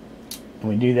 and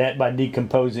we do that by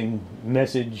decomposing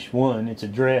message 1, its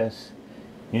address,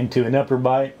 into an upper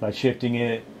byte by shifting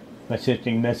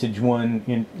message 1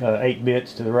 in 8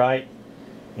 bits to the right,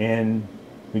 and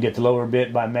we get the lower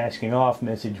bit by masking off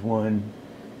message 1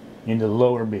 into the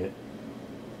lower bit.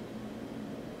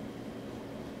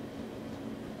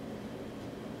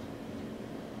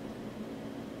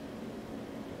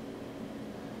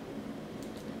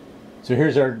 So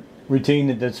here's our routine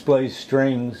that displays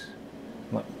strings,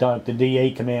 like the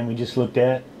DA command we just looked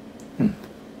at.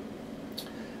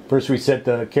 First we set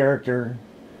the character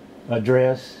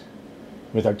address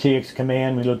with our TX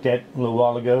command we looked at a little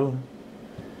while ago.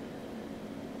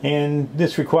 And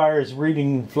this requires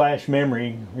reading flash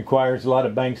memory, requires a lot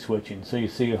of bank switching. So you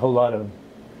see a whole lot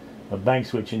of bank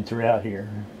switching throughout here.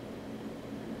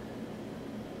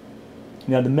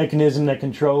 Now the mechanism that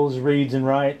controls reads and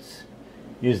writes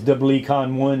is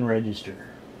EECON1 register.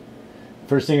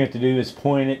 First thing you have to do is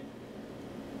point it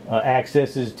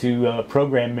accesses to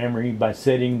program memory by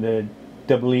setting the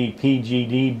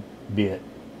EEPGD bit.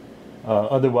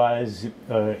 Otherwise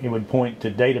it would point to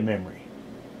data memory.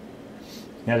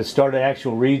 Now to start an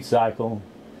actual read cycle,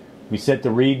 we set the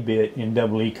read bit in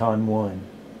EECON1. And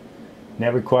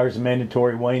that requires a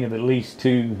mandatory wait of at least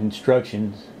 2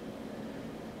 instructions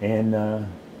and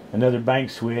another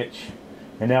bank switch,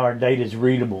 and now our data is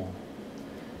readable.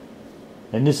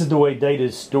 And this is the way data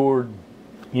is stored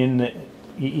in the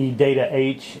EE data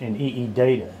H and EE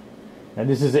data. Now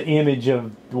this is an image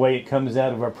of the way it comes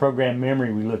out of our program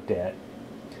memory we looked at.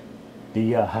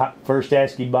 The first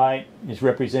ASCII byte is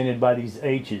represented by these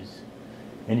H's,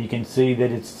 and you can see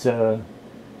that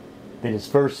its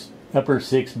first upper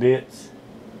 6 bits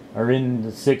are in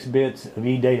the 6 bits of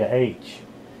E data H,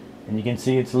 and you can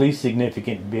see its least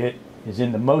significant bit is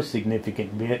in the most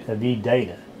significant bit of E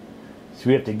data. So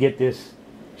we have to get this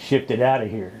shifted out of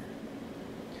here.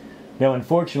 Now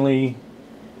unfortunately,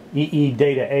 EE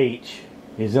data H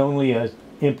is only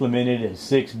implemented as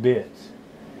 6 bits,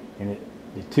 and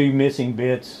the 2 missing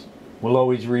bits will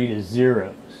always read as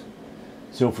zeros.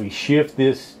 So if we shift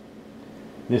this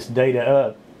data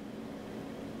up,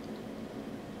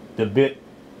 the bit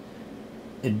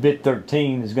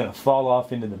 13 is going to fall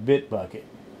off into the bit bucket.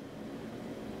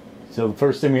 So the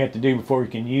first thing we have to do before we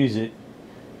can use it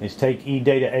is take E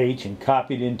data H and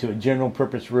copy it into a general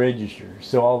purpose register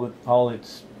so all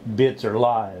its bits are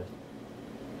live.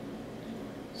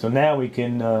 So now we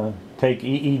can take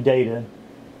EE data,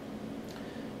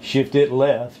 shift it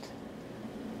left.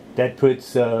 That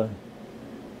puts this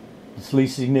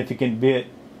least significant bit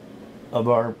of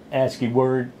our ASCII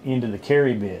word into the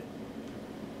carry bit.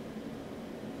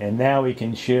 And now we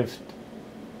can shift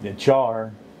the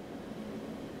char,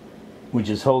 which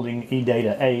is holding E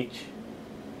data H.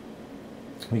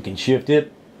 We can shift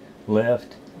it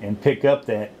left and pick up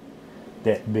that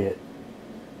bit.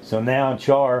 So now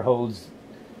char holds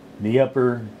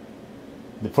the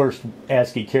first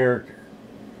ASCII character.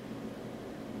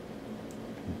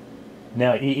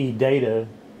 Now EE data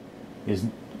is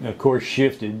of course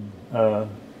shifted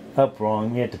up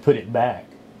wrong. We have to put it back.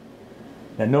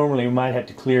 Now normally we might have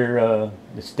to clear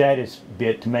the status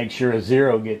bit to make sure a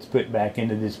 0 gets put back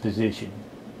into this position.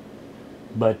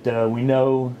 But we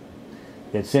know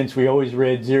that since we always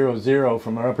read 0, 0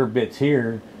 from our upper bits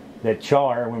here, that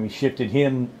char, when we shifted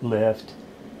him left,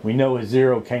 we know a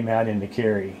 0 came out in the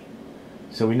carry.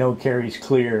 So we know carry's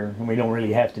clear, and we don't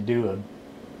really have to do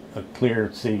a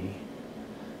clear C.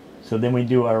 So then we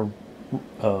do our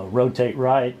rotate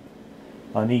right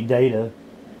on E data,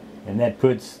 and that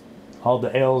puts all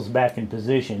the L's back in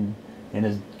position and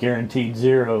is guaranteed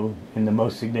 0 in the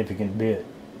most significant bit.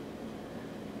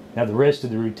 Now the rest of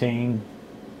the routine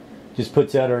just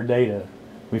puts out our data.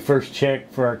 We first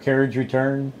check for our carriage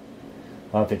return.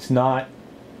 If it's not,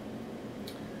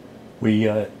 we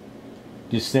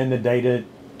just send the data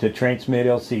to transmit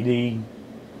LCD,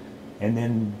 and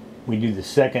then we do the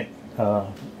second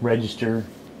register,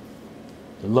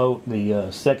 the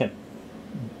second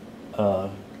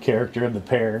character of the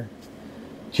pair.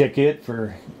 Check it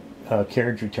for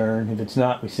carriage return. If it's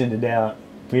not, we send it out.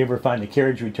 If we ever find a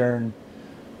carriage return,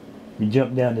 we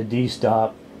jump down to D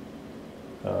stop,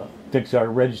 fix our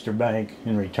register bank,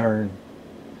 and return.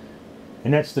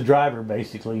 And that's the driver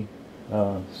basically.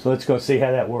 So let's go see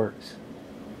how that works.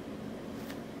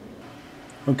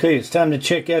 Okay, it's time to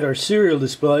check out our serial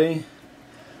display. I'm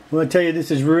going to tell you,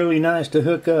 this is really nice to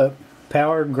hook up.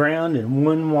 Power, ground, and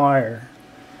one wire.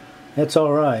 That's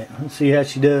alright. Let's see how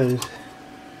she does.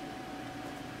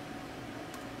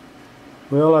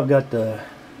 Well, I've got the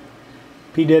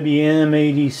PWM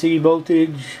ADC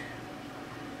voltage,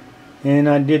 and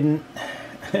I didn't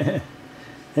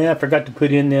I forgot to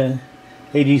put in the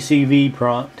ADCV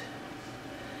prompt,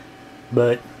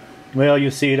 but well,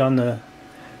 you'll see it on the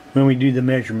when we do the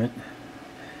measurement.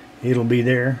 It'll be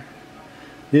there.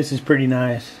 This is pretty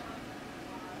nice.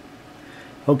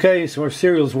 Okay, so our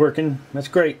serial's working. That's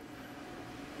great.